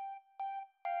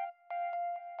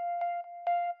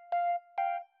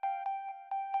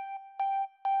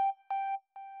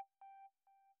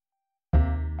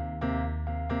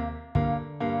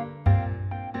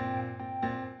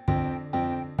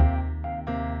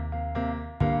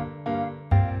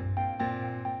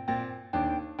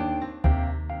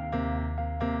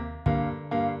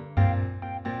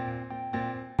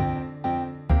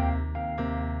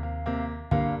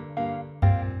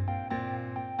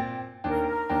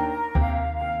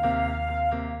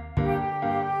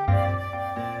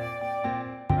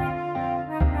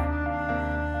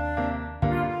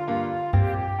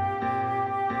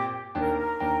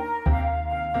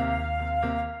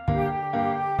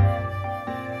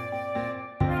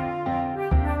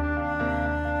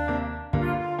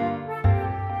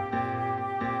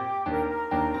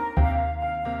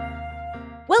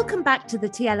 Welcome back to the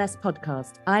TLS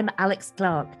podcast. I'm Alex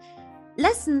Clark.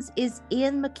 Lessons is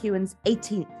Ian McEwan's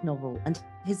 18th novel and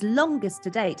his longest to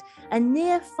date, and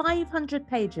near 500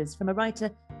 pages from a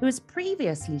writer who has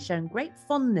previously shown great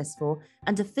fondness for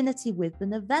and affinity with the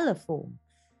novella form.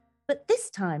 But this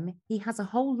time he has a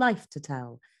whole life to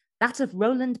tell, that of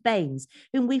Roland Baines,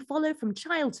 whom we follow from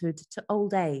childhood to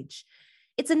old age.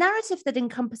 It's a narrative that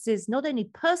encompasses not only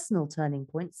personal turning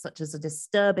points, such as a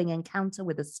disturbing encounter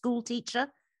with a school teacher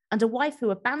and a wife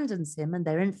who abandons him and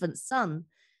their infant son,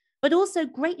 but also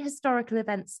great historical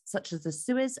events such as the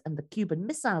Suez and the Cuban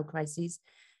Missile Crises,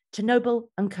 Chernobyl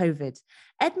and COVID.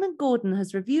 Edmund Gordon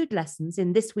has reviewed Lessons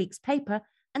in this week's paper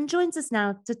and joins us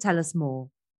now to tell us more.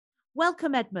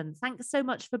 Welcome, Edmund. Thanks so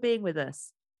much for being with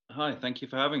us. Hi, thank you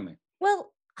for having me.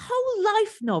 Well, whole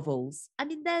life novels. I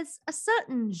mean, there's a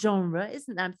certain genre,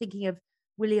 isn't there? I'm thinking of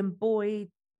William Boyd,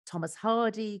 Thomas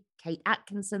Hardy, Kate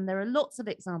Atkinson. There are lots of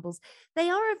examples. They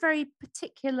are a very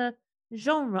particular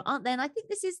genre, aren't they? And I think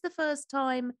this is the first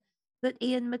time that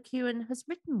Ian McEwan has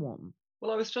written one.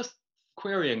 Well, I was just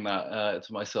querying that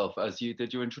to myself as you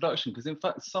did your introduction, because in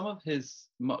fact, some of his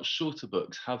much shorter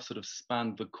books have sort of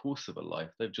spanned the course of a life.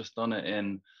 They've just done it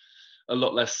in a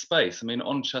lot less space. I mean,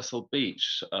 on Chesil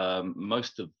Beach,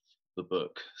 most of the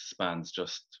book spans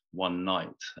just one night.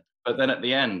 But then at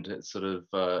the end, it sort of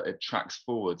it tracks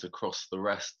forwards across the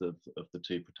rest of the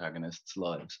two protagonists'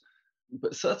 lives.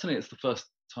 But certainly it's the first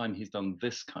time he's done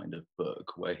this kind of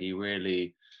book where he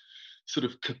really sort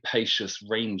of capacious,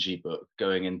 rangy book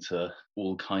going into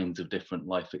all kinds of different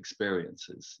life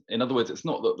experiences. In other words, it's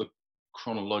not that the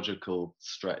chronological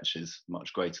stretch is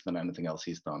much greater than anything else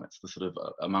he's done. It's the sort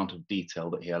of amount of detail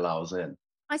that he allows in.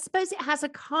 I suppose it has a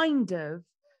kind of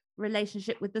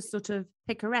relationship with the sort of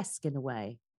picaresque in a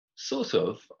way. Sort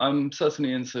of.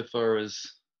 Certainly insofar as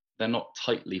they're not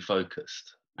tightly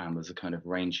focused and there's a kind of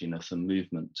ranginess and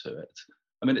movement to it.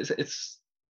 I mean, it's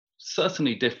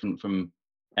certainly different from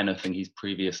anything he's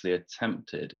previously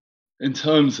attempted in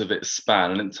terms of its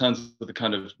span and in terms of the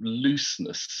kind of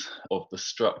looseness of the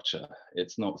structure.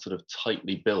 It's not sort of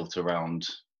tightly built around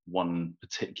one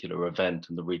particular event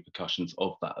and the repercussions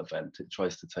of that event. It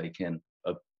tries to take in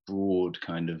a broad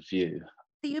kind of view.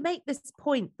 You make this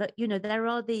point that, you know, there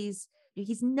are these,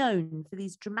 he's known for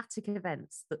these dramatic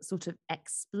events that sort of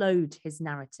explode his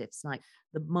narratives, like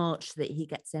the march that he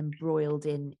gets embroiled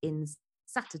in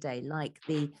Saturday, like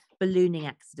the ballooning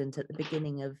accident at the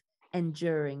beginning of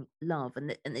Enduring Love.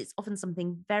 And it's often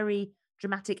something very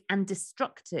dramatic and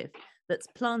destructive that's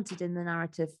planted in the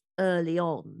narrative early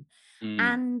on.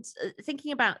 And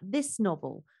thinking about this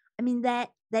novel, I mean, there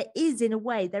is, in a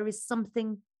way, there is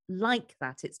something like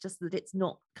that. It's just that it's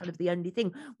not kind of the only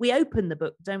thing. We open the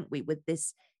book, don't we, with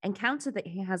this encounter that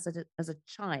he has as a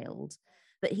child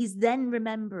that he's then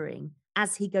remembering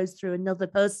as he goes through another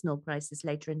personal crisis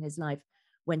later in his life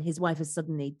when his wife has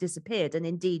suddenly disappeared. And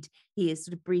indeed, he is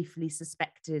sort of briefly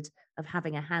suspected of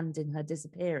having a hand in her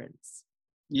disappearance.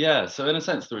 Yeah, so in a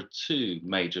sense, there are two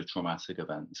major traumatic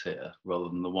events here rather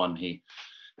than the one he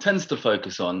tends to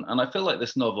focus on. And I feel like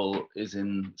this novel is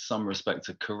in some respects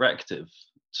a corrective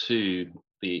to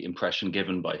the impression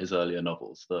given by his earlier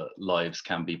novels that lives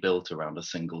can be built around a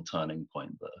single turning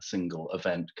point, that a single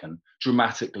event can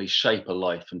dramatically shape a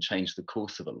life and change the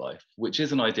course of a life, which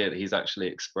is an idea that he's actually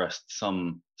expressed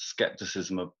some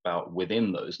skepticism about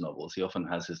within those novels. He often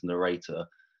has his narrator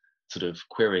sort of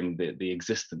querying the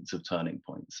existence of turning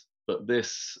points. But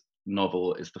this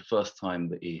novel is the first time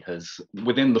that he has,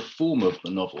 within the form of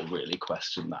the novel, really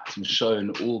questioned that and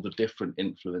shown all the different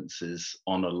influences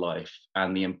on a life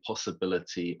and the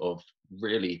impossibility of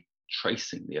really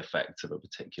tracing the effects of a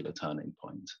particular turning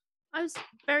point. I was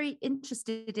very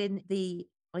interested in the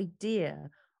idea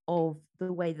of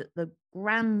the way that the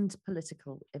grand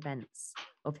political events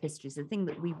of history is the thing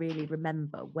that we really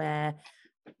remember, where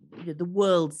the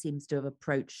world seems to have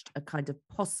approached a kind of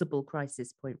possible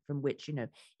crisis point from which, you know,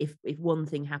 if one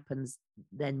thing happens,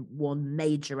 then one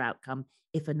major outcome,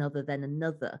 if another, then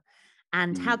another.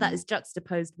 And how that is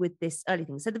juxtaposed with this early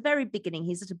thing. So the very beginning,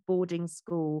 he's at a boarding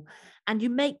school, and you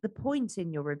make the point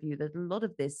in your review that a lot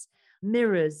of this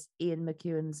mirrors Ian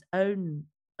McEwan's own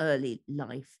early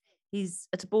life. He's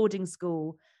at a boarding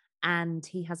school and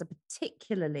he has a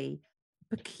particularly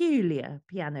peculiar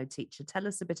piano teacher. Tell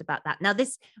us a bit about that. Now,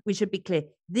 this, we should be clear,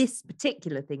 this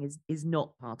particular thing is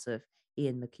not part of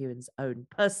Ian McEwan's own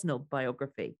personal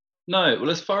biography. No, well,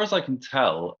 as far as I can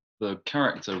tell, the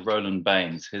character Roland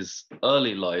Baines, his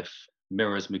early life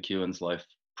mirrors McEwan's life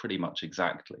pretty much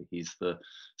exactly. He's the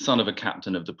son of a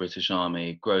captain of the British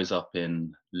Army, grows up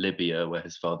in Libya where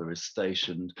his father is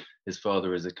stationed. His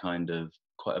father is a kind of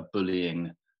quite a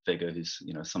bullying figure who's,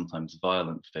 you know, sometimes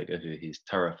violent figure who he's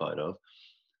terrified of.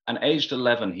 And aged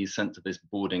 11, he's sent to this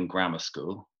boarding grammar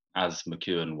school, as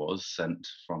McEwan was sent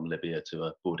from Libya to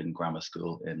a boarding grammar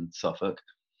school in Suffolk.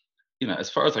 You know,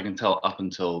 as far as I can tell, up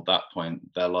until that point,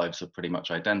 their lives are pretty much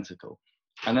identical.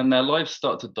 And then their lives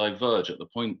start to diverge at the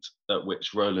point at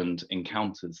which Roland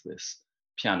encounters this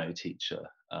piano teacher,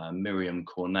 Miriam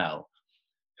Cornell,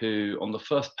 who on the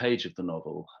first page of the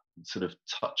novel sort of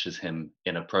touches him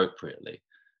inappropriately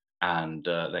and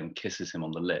then kisses him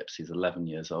on the lips. He's 11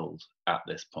 years old at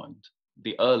this point.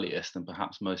 The earliest and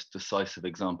perhaps most decisive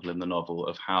example in the novel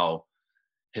of how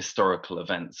historical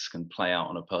events can play out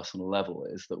on a personal level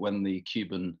is that when the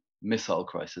Cuban Missile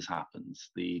Crisis happens,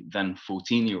 the then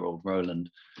 14-year-old Roland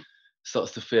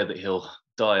starts to fear that he'll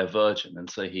die a virgin, and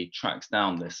so he tracks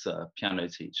down this piano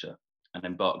teacher and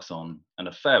embarks on an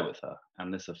affair with her.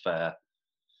 And this affair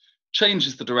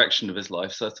changes the direction of his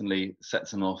life, certainly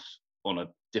sets him off on a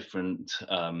different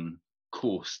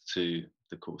course to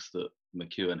the course that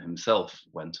McEwan himself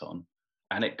went on.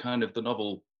 And it kind of, the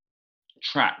novel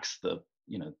tracks the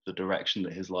direction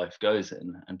that his life goes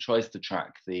in, and tries to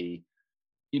track the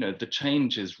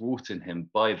changes wrought in him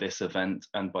by this event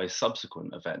and by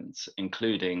subsequent events,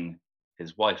 including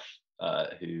his wife,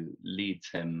 who leaves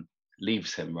him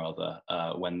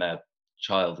when their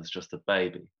child is just a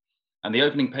baby. And the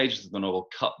opening pages of the novel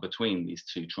cut between these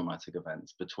two traumatic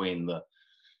events, between the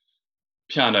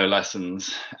piano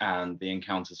lessons and the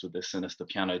encounters with this sinister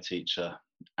piano teacher,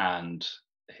 and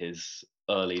his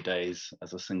early days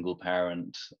as a single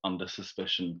parent under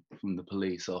suspicion from the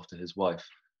police after his wife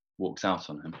walks out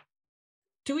on him.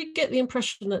 Do we get the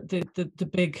impression that the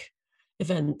big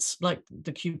events like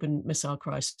the Cuban Missile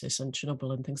Crisis and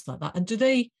Chernobyl and things like that, and do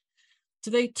they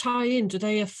tie in? Do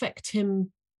they affect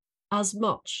him as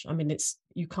much? I mean,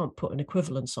 you can't put an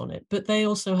equivalence on it, but they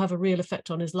also have a real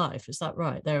effect on his life. Is that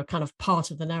right? They're kind of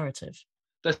part of the narrative.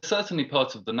 They're certainly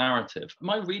part of the narrative.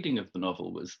 My reading of the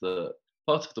novel was that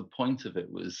part of the point of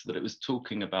it was that it was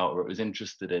talking about, or it was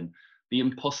interested in, the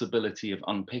impossibility of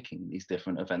unpicking these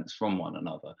different events from one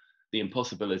another, the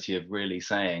impossibility of really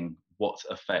saying what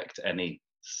effect any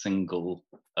single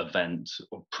event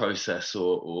or process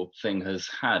or thing has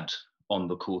had on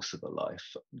the course of a life.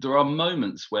 There are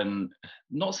moments when,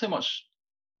 not so much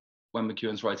when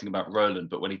McEwan's writing about Roland,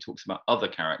 but when he talks about other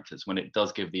characters, when it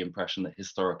does give the impression that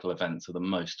historical events are the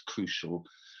most crucial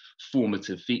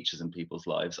formative features in people's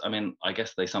lives. I mean, I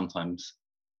guess they sometimes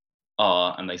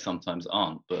are and they sometimes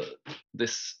aren't, but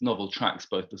this novel tracks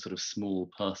both the sort of small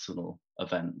personal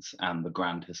events and the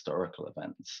grand historical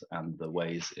events, and the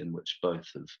ways in which both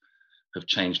have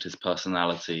changed his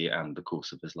personality and the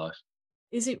course of his life.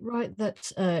 Is it right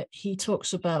that he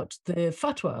talks about the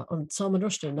fatwa on Salman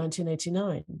Rushdie in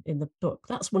 1989 in the book?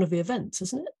 That's one of the events,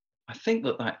 isn't it? I think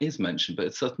that is mentioned, but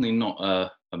it's certainly not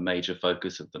a major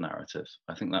focus of the narrative.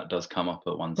 I think that does come up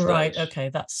at one stage. Right. Okay.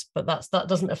 That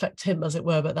doesn't affect him, as it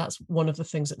were, but that's one of the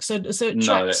things. So it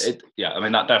tracks. No, I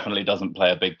mean, that definitely doesn't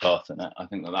play a big part in it. I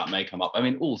think that may come up. I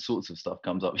mean, all sorts of stuff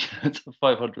comes up. It's a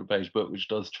 500-page book which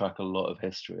does track a lot of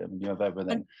history. I mean, you have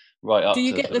everything right up to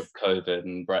sort of COVID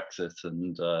and Brexit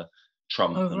and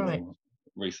Trump and all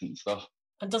recent stuff.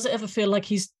 And does it ever feel like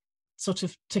he's sort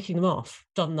of ticking them off?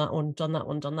 Done that one, done that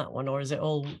one, done that one, or is it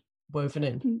all woven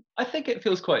in? I think it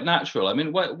feels quite natural. I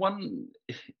mean, one,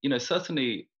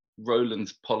 certainly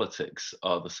Roland's politics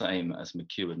are the same as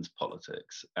McEwan's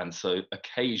politics. And so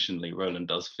occasionally Roland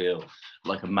does feel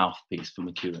like a mouthpiece for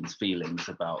McEwan's feelings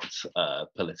about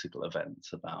political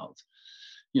events, about,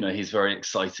 he's very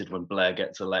excited when Blair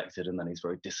gets elected, and then he's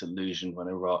very disillusioned when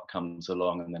Iraq comes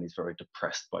along, and then he's very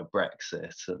depressed by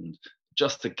Brexit. And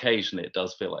just occasionally it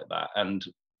does feel like that. And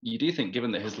you do think,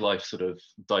 given that his life sort of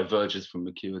diverges from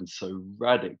McEwan so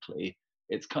radically,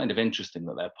 it's kind of interesting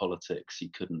that their politics, you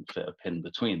couldn't fit a pin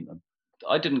between them.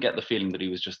 I didn't get the feeling that he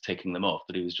was just ticking them off,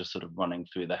 that he was just sort of running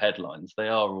through the headlines. They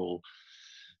are all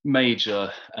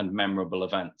major and memorable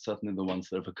events, certainly the ones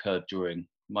that have occurred during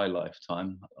my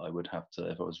lifetime. I would have to,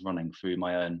 if I was running through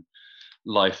my own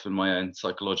life and my own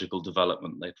psychological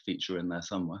development, they'd feature in there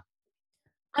somewhere.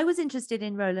 I was interested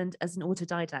in Roland as an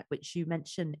autodidact, which you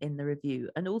mentioned in the review,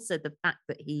 and also the fact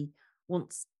that he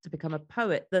wants to become a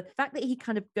poet. The fact that he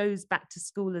kind of goes back to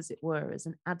school, as it were, as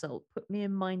an adult, put me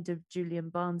in mind of Julian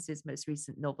Barnes's most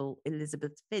recent novel,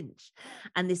 Elizabeth Finch,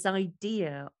 and this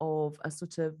idea of a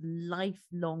sort of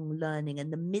lifelong learning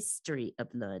and the mystery of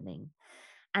learning,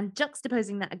 and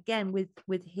juxtaposing that again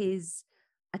with his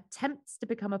attempts to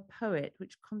become a poet,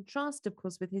 which contrast, of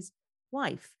course, with his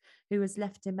wife, who has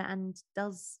left him and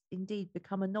does indeed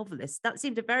become a novelist. That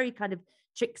seemed a very kind of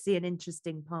tricksy and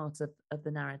interesting part of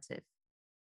the narrative.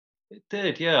 It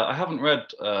did, yeah. I haven't read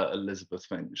Elizabeth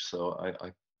Finch, so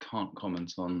I can't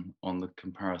comment on the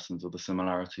comparisons or the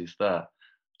similarities there.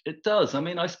 It does. I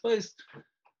mean, I suppose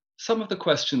some of the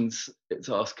questions it's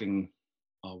asking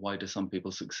are, why do some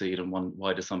people succeed and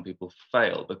why do some people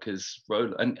fail? Because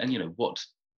Roland, and what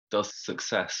does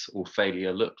success or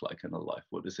failure look like in a life?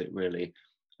 What does it really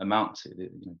amount to?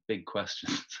 Big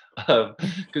questions.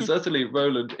 Because certainly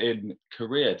Roland, in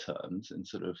career terms, in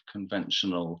sort of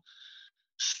conventional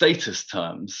status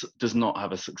terms, does not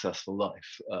have a successful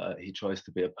life. He tries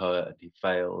to be a poet and he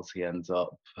fails. He ends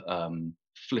up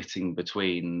flitting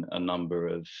between a number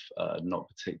of not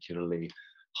particularly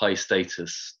high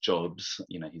status jobs.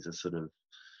 He's a sort of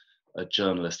a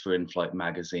journalist for in-flight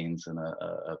magazines and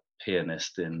a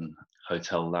pianist in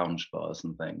hotel lounge bars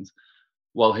and things,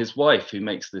 while his wife, who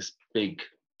makes this big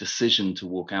decision to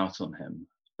walk out on him,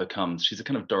 she's a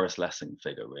kind of Doris Lessing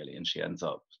figure, really, and she ends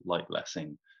up, like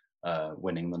Lessing,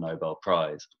 winning the Nobel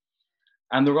Prize.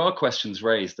 And there are questions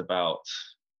raised about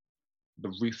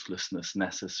the ruthlessness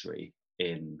necessary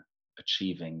in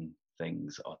achieving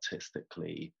things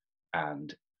artistically,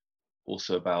 and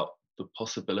also about the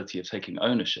possibility of taking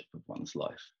ownership of one's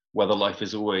life, whether life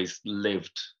is always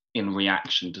lived in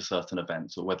reaction to certain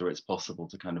events, or whether it's possible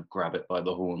to kind of grab it by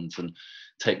the horns and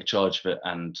take charge of it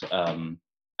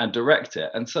and direct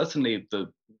it. And certainly the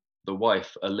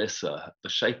wife, Alyssa, the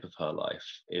shape of her life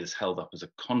is held up as a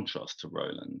contrast to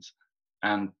Roland's.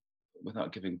 And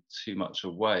without giving too much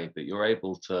away, but you're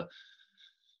able to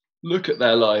look at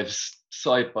their lives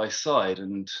side by side,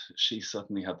 and she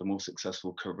certainly had the more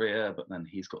successful career, but then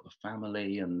he's got the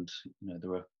family, and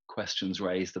there are questions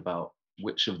raised about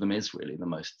which of them is really the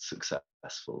most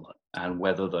successful, and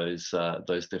whether those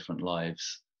different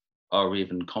lives are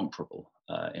even comparable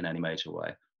in any major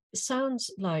way. It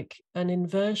sounds like an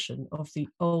inversion of the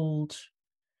old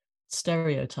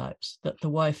stereotypes that the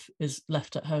wife is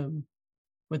left at home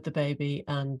with the baby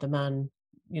and the man,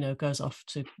 goes off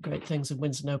to great things and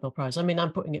wins a Nobel Prize. I mean,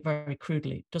 I'm putting it very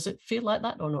crudely. Does it feel like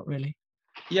that or not really?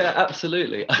 Yeah,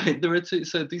 absolutely. I mean, there are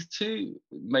these two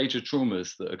major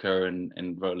traumas that occur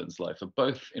in Roland's life are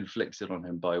both inflicted on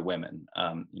him by women.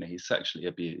 He's sexually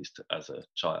abused as a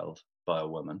child by a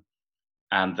woman,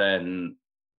 and then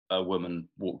a woman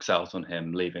walks out on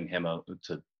him, leaving him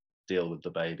to deal with the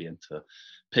baby and to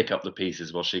pick up the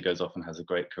pieces while she goes off and has a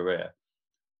great career.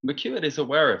 McEwan is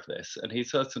aware of this, and he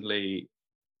certainly,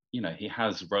 he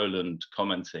has Roland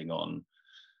commenting on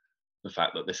the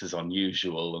fact that this is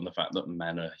unusual and the fact that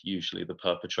men are usually the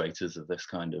perpetrators of this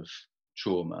kind of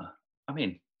trauma. I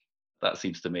mean, that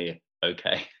seems to me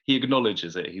okay. He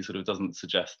acknowledges it. He sort of doesn't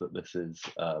suggest that this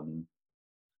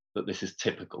is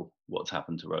typical what's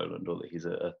happened to Roland, or that he's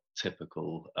a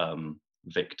typical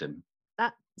victim.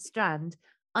 That strand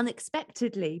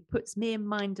unexpectedly puts me in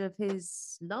mind of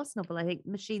his last novel, I think,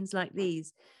 Machines Like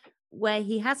These, where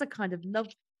he has a kind of love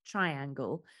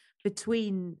triangle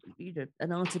between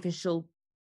an artificial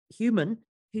human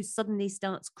who suddenly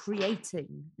starts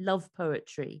creating love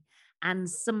poetry, and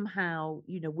somehow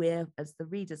we're, as the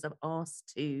readers, are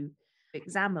asked to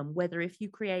examine whether if you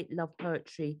create love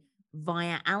poetry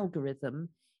via algorithm,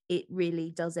 it really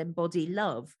does embody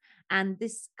love. And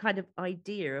this kind of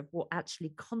idea of what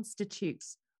actually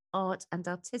constitutes art and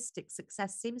artistic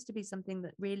success seems to be something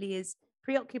that really is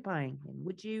preoccupying him.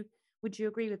 Would you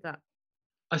agree with that?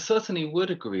 I certainly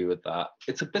would agree with that.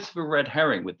 It's a bit of a red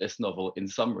herring with this novel in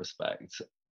some respects.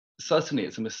 Certainly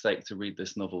it's a mistake to read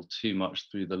this novel too much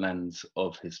through the lens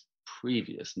of his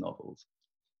previous novels.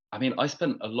 I mean, I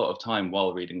spent a lot of time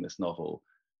while reading this novel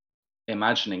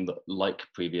imagining that, like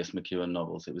previous McEwan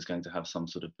novels, it was going to have some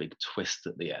sort of big twist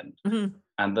at the end,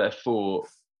 and therefore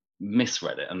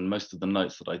misread it. And most of the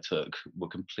notes that I took were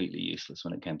completely useless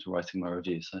when it came to writing my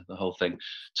review. So the whole thing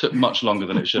took much longer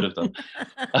than it should have done.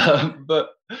 But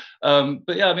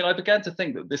yeah, I mean, I began to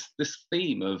think that this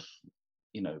theme of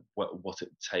what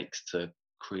it takes to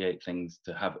create things,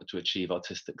 to achieve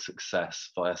artistic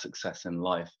success via success in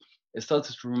life, it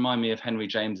started to remind me of Henry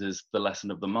James's The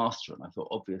Lesson of the Master. And I thought,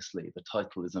 obviously, the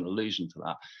title is an allusion to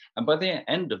that. And by the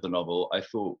end of the novel, I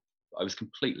thought I was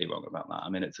completely wrong about that. I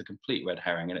mean, it's a complete red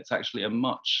herring, and it's actually a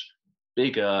much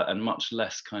bigger and much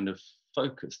less kind of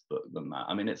focused book than that.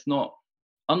 I mean, it's not,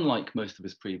 unlike most of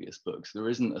his previous books, there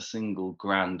isn't a single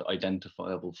grand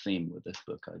identifiable theme with this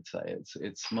book, I'd say.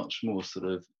 It's much more sort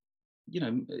of,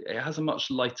 it has a much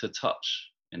lighter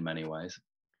touch in many ways.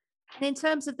 And in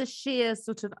terms of the sheer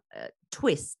sort of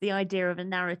twist, the idea of a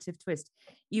narrative twist,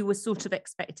 you were sort of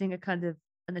expecting a kind of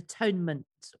an atonement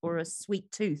or a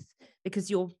sweet tooth, because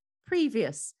your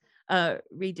previous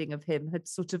reading of him had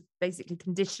sort of basically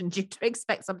conditioned you to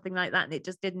expect something like that, and it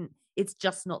just didn't. It's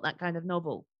just not that kind of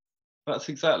novel. That's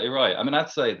exactly right. I mean, I'd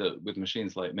say that with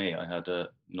Machines Like Me, I had a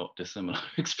not dissimilar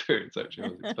experience, actually. I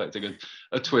was expecting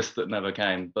a twist that never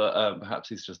came, but perhaps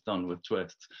he's just done with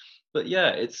twists. But yeah,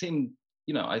 it seemed,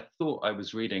 I thought I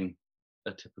was reading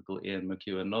a typical Ian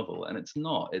McEwan novel, and it's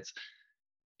not.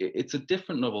 It's a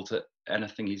different novel to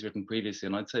anything he's written previously,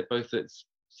 and I'd say both its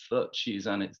virtues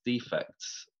and its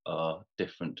defects are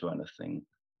different to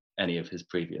any of his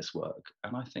previous work.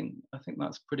 And I think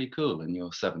that's pretty cool in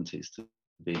your 70s to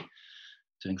be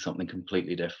doing something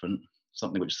completely different,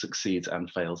 something which succeeds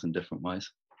and fails in different ways.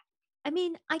 I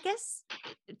mean, I guess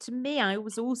to me, I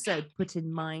was also put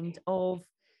in mind of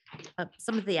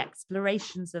some of the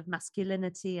explorations of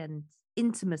masculinity and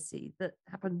intimacy that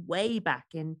happened way back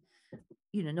in,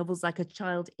 novels like A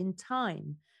Child in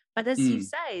Time. But as you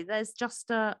say, there's just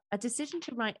a decision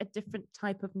to write a different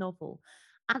type of novel.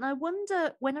 And I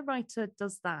wonder, when a writer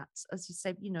does that, as you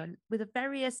say, with a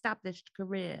very established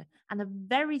career and a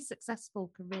very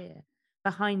successful career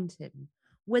behind him,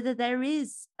 whether there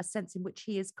is a sense in which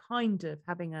he is kind of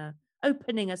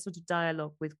opening a sort of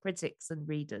dialogue with critics and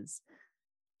readers.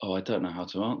 Oh, I don't know how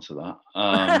to answer that.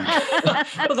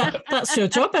 Well, that's your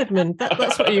job, Edmund.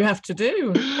 That's what you have to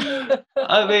do.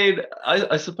 I mean,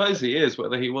 I suppose he is,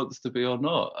 whether he wants to be or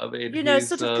not. I mean,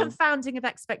 sort of confounding of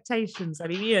expectations. I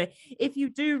mean, if you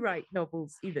do write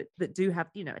novels that do have,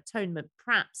 atonement,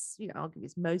 perhaps, arguably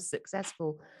his most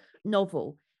successful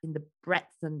novel in the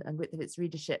breadth and width of its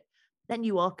readership, then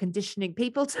you are conditioning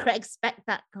people to expect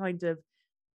that kind of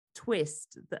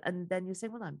twist, and then you say,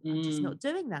 well, I'm just not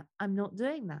doing that. I'm not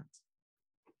doing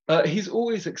that. He's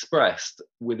always expressed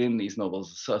within these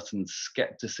novels a certain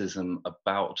skepticism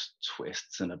about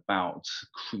twists and about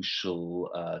crucial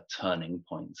turning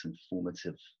points and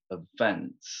formative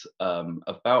events,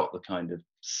 about the kind of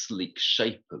sleek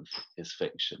shape of his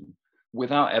fiction,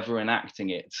 without ever enacting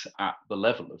it at the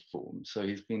level of form. So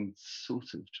he's been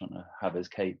sort of trying to have his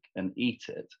cake and eat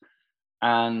it.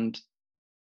 And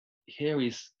here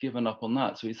he's given up on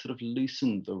that. So he's sort of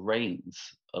loosened the reins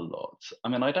a lot. I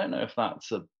mean, I don't know if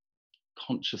that's a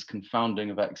conscious confounding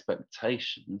of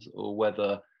expectations or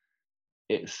whether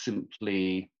it's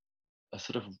simply a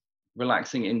sort of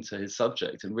relaxing into his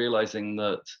subject and realizing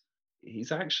that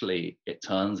he's actually, it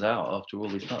turns out, after all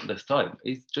this time,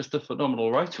 he's just a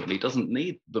phenomenal writer, and he doesn't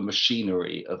need the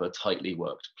machinery of a tightly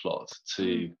worked plot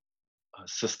to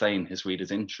sustain his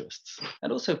readers' interests.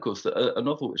 And also, of course, a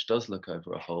novel which does look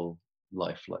over a whole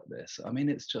life like this, I mean,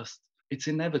 it's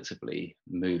inevitably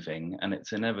moving, and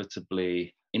it's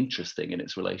inevitably interesting in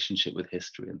its relationship with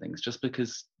history and things, just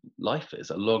because life is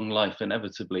a long life,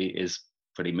 inevitably is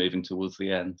pretty moving towards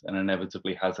the end, and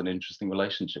inevitably has an interesting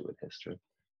relationship with history.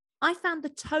 I found the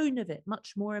tone of it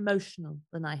much more emotional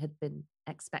than I had been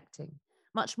expecting,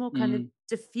 much more kind of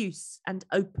diffuse and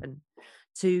open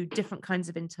to different kinds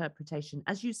of interpretation,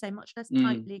 as you say, much less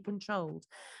tightly controlled.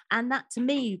 And that, to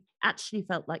me, actually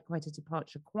felt like quite a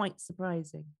departure, quite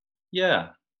surprising. Yeah,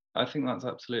 I think that's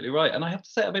absolutely right. And I have to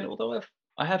say, I mean, although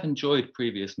I have enjoyed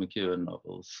previous McEwan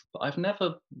novels, but I've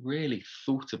never really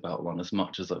thought about one as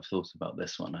much as I've thought about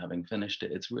this one, having finished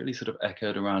it. It's really sort of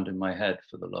echoed around in my head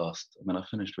for the last, I mean, I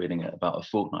finished reading it about a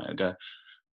fortnight ago,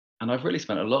 and I've really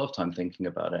spent a lot of time thinking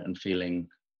about it and feeling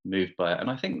moved by it.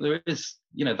 And I think there is,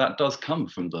 that does come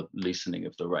from the loosening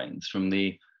of the reins, from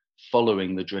the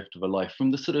following the drift of a life,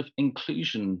 from the sort of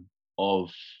inclusion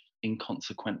of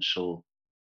inconsequential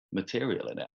material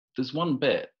in it. There's one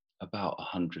bit about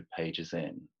 100 pages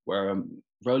in where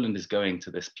Roland is going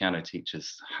to this piano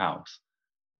teacher's house,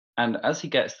 and as he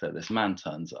gets there, this man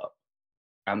turns up,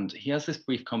 and he has this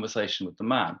brief conversation with the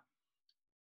man.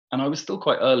 And I was still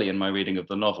quite early in my reading of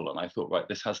the novel, and I thought, right,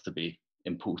 this has to be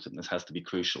important, this has to be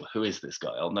crucial. Who is this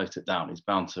guy? I'll note it down. He's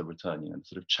bound to return,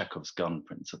 sort of Chekhov's gun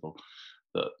principle,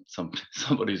 that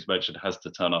somebody who's mentioned has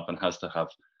to turn up and has to have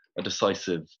a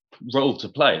decisive role to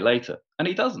play later. And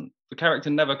he doesn't. The character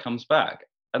never comes back.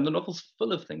 And the novel's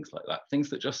full of things like that, things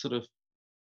that just sort of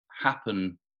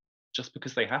happen just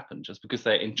because they happen, just because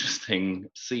they're interesting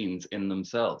scenes in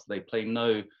themselves. They play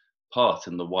no part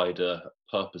in the wider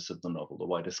purpose of the novel, the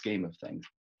wider scheme of things.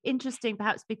 Interesting,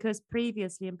 perhaps because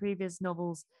previously in previous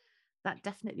novels, that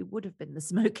definitely would have been the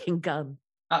smoking gun.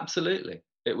 Absolutely,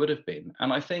 it would have been.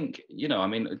 And I think,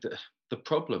 the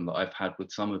problem that I've had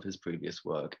with some of his previous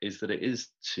work is that it is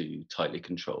too tightly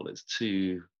controlled. It's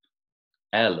too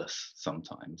airless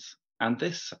sometimes. And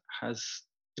this has,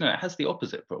 it has the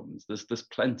opposite problems. There's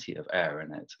plenty of air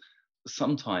in it.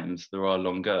 Sometimes there are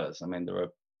longueurs. I mean, there are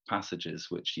passages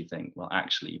which you think, well,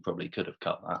 actually, you probably could have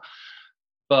cut that.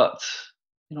 But,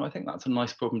 I think that's a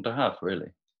nice problem to have, really.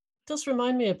 It does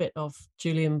remind me a bit of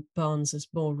Julian Barnes's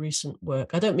more recent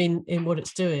work. I don't mean in what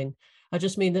it's doing. I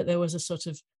just mean that there was a sort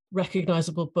of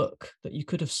recognizable book that you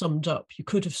could have summed up. You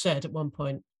could have said at one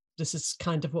point, this is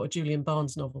kind of what a Julian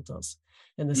Barnes novel does,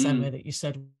 in the same way that you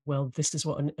said, well, this is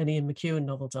what an Ian McEwan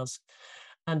novel does.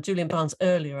 And Julian Barnes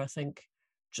earlier, I think,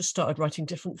 just started writing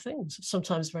different things,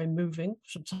 sometimes very moving,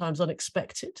 sometimes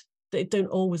unexpected. They don't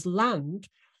always land,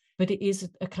 but it is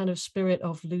a kind of spirit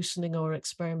of loosening or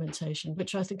experimentation,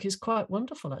 which I think is quite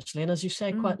wonderful, actually. And as you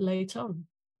say, quite late on.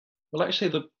 Well,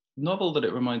 actually, the novel that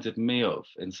it reminded me of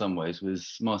in some ways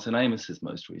was Martin Amis's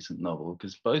most recent novel,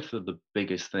 because both of the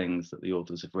biggest things that the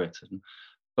authors have written,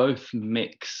 both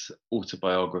mix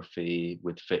autobiography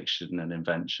with fiction and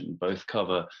invention, both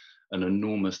cover an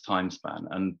enormous time span,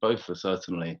 and both are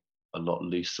certainly a lot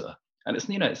looser. And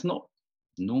it's not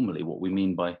normally what we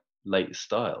mean by late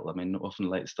style. I mean, often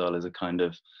late style is a kind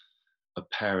of a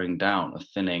paring down, a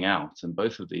thinning out, and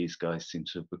both of these guys seem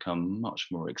to have become much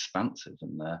more expansive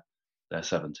in their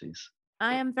 70s.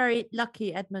 I am very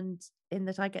lucky, Edmund, in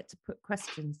that I get to put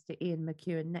questions to Ian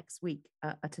McEwan next week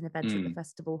at an event at the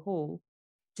Festival Hall.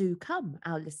 Do come,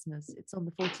 our listeners. It's on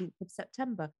the 14th of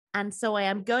September. And so I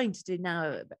am going to do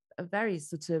now a very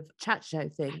sort of chat show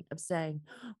thing of saying,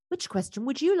 which question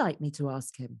would you like me to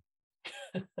ask him?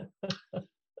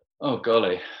 Oh,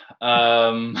 golly.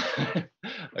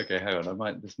 Okay, hang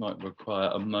on. This might require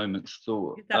a moment's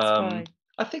thought. That's fine.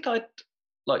 I think I'd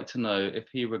like to know if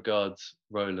he regards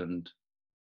Roland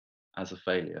as a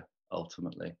failure,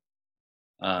 ultimately.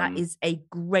 That is a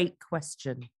great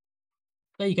question.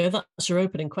 There you go. That's your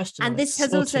opening question. And this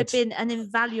has also been an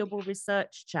invaluable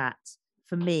research chat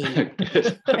for me.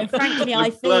 And frankly, I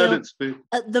feel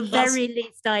at the very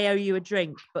least I owe you a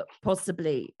drink, but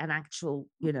possibly an actual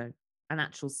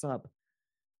sub.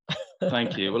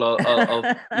 Thank you. Well,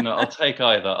 I'll take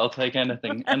either. I'll take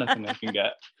anything I can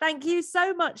get. Thank you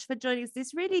so much for joining us.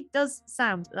 This really does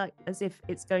sound like as if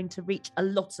it's going to reach a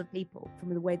lot of people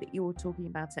from the way that you're talking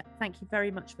about it. Thank you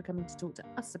very much for coming to talk to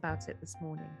us about it this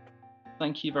morning.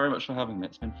 Thank you very much for having me.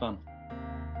 It's been fun.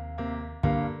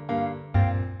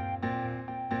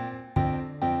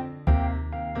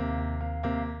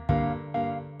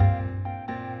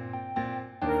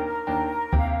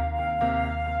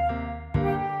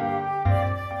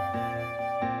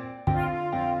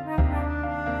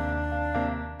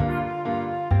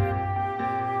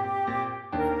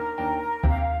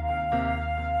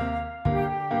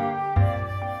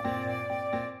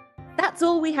 That's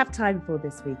all we have time for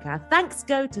this week. Our thanks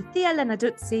go to Thea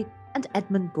Lenarduzzi and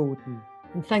Edmund Gordon.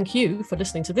 And thank you for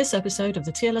listening to this episode of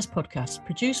the TLS podcast,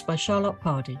 produced by Charlotte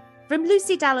Pardy. From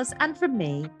Lucy Dallas and from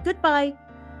me, goodbye.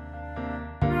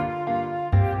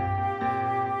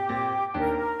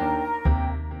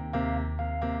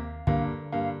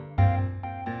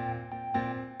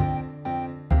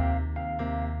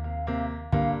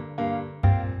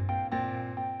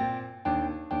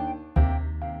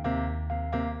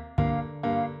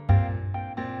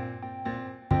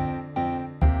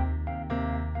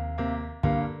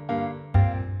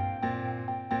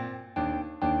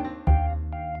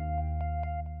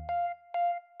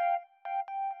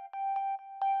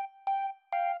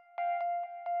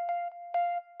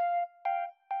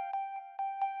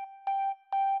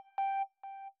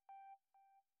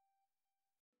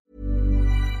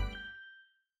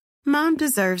 Mom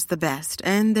deserves the best,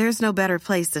 and there's no better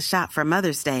place to shop for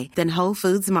Mother's Day than Whole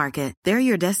Foods Market. They're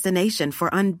your destination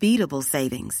for unbeatable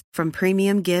savings, from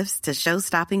premium gifts to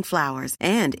show-stopping flowers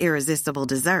and irresistible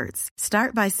desserts.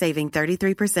 Start by saving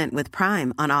 33% with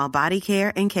Prime on all body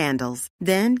care and candles.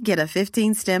 Then get a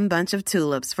 15-stem bunch of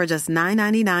tulips for just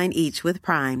 $9.99 each with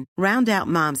Prime. Round out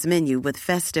Mom's menu with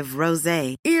festive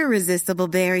rosé, irresistible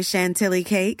berry chantilly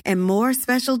cake, and more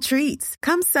special treats.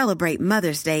 Come celebrate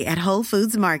Mother's Day at Whole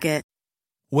Foods Market.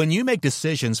 When you make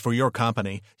decisions for your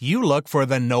company, you look for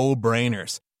the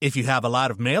no-brainers. If you have a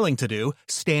lot of mailing to do,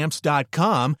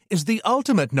 Stamps.com is the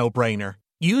ultimate no-brainer.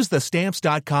 Use the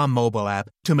Stamps.com mobile app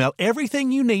to mail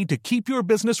everything you need to keep your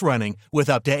business running with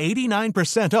up to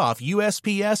 89% off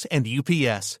USPS and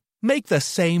UPS. Make the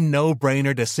same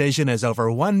no-brainer decision as over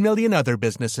 1 million other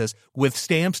businesses with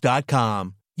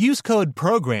Stamps.com. Use code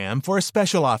PROGRAM for a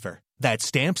special offer. That's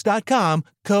Stamps.com,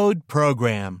 code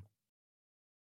PROGRAM.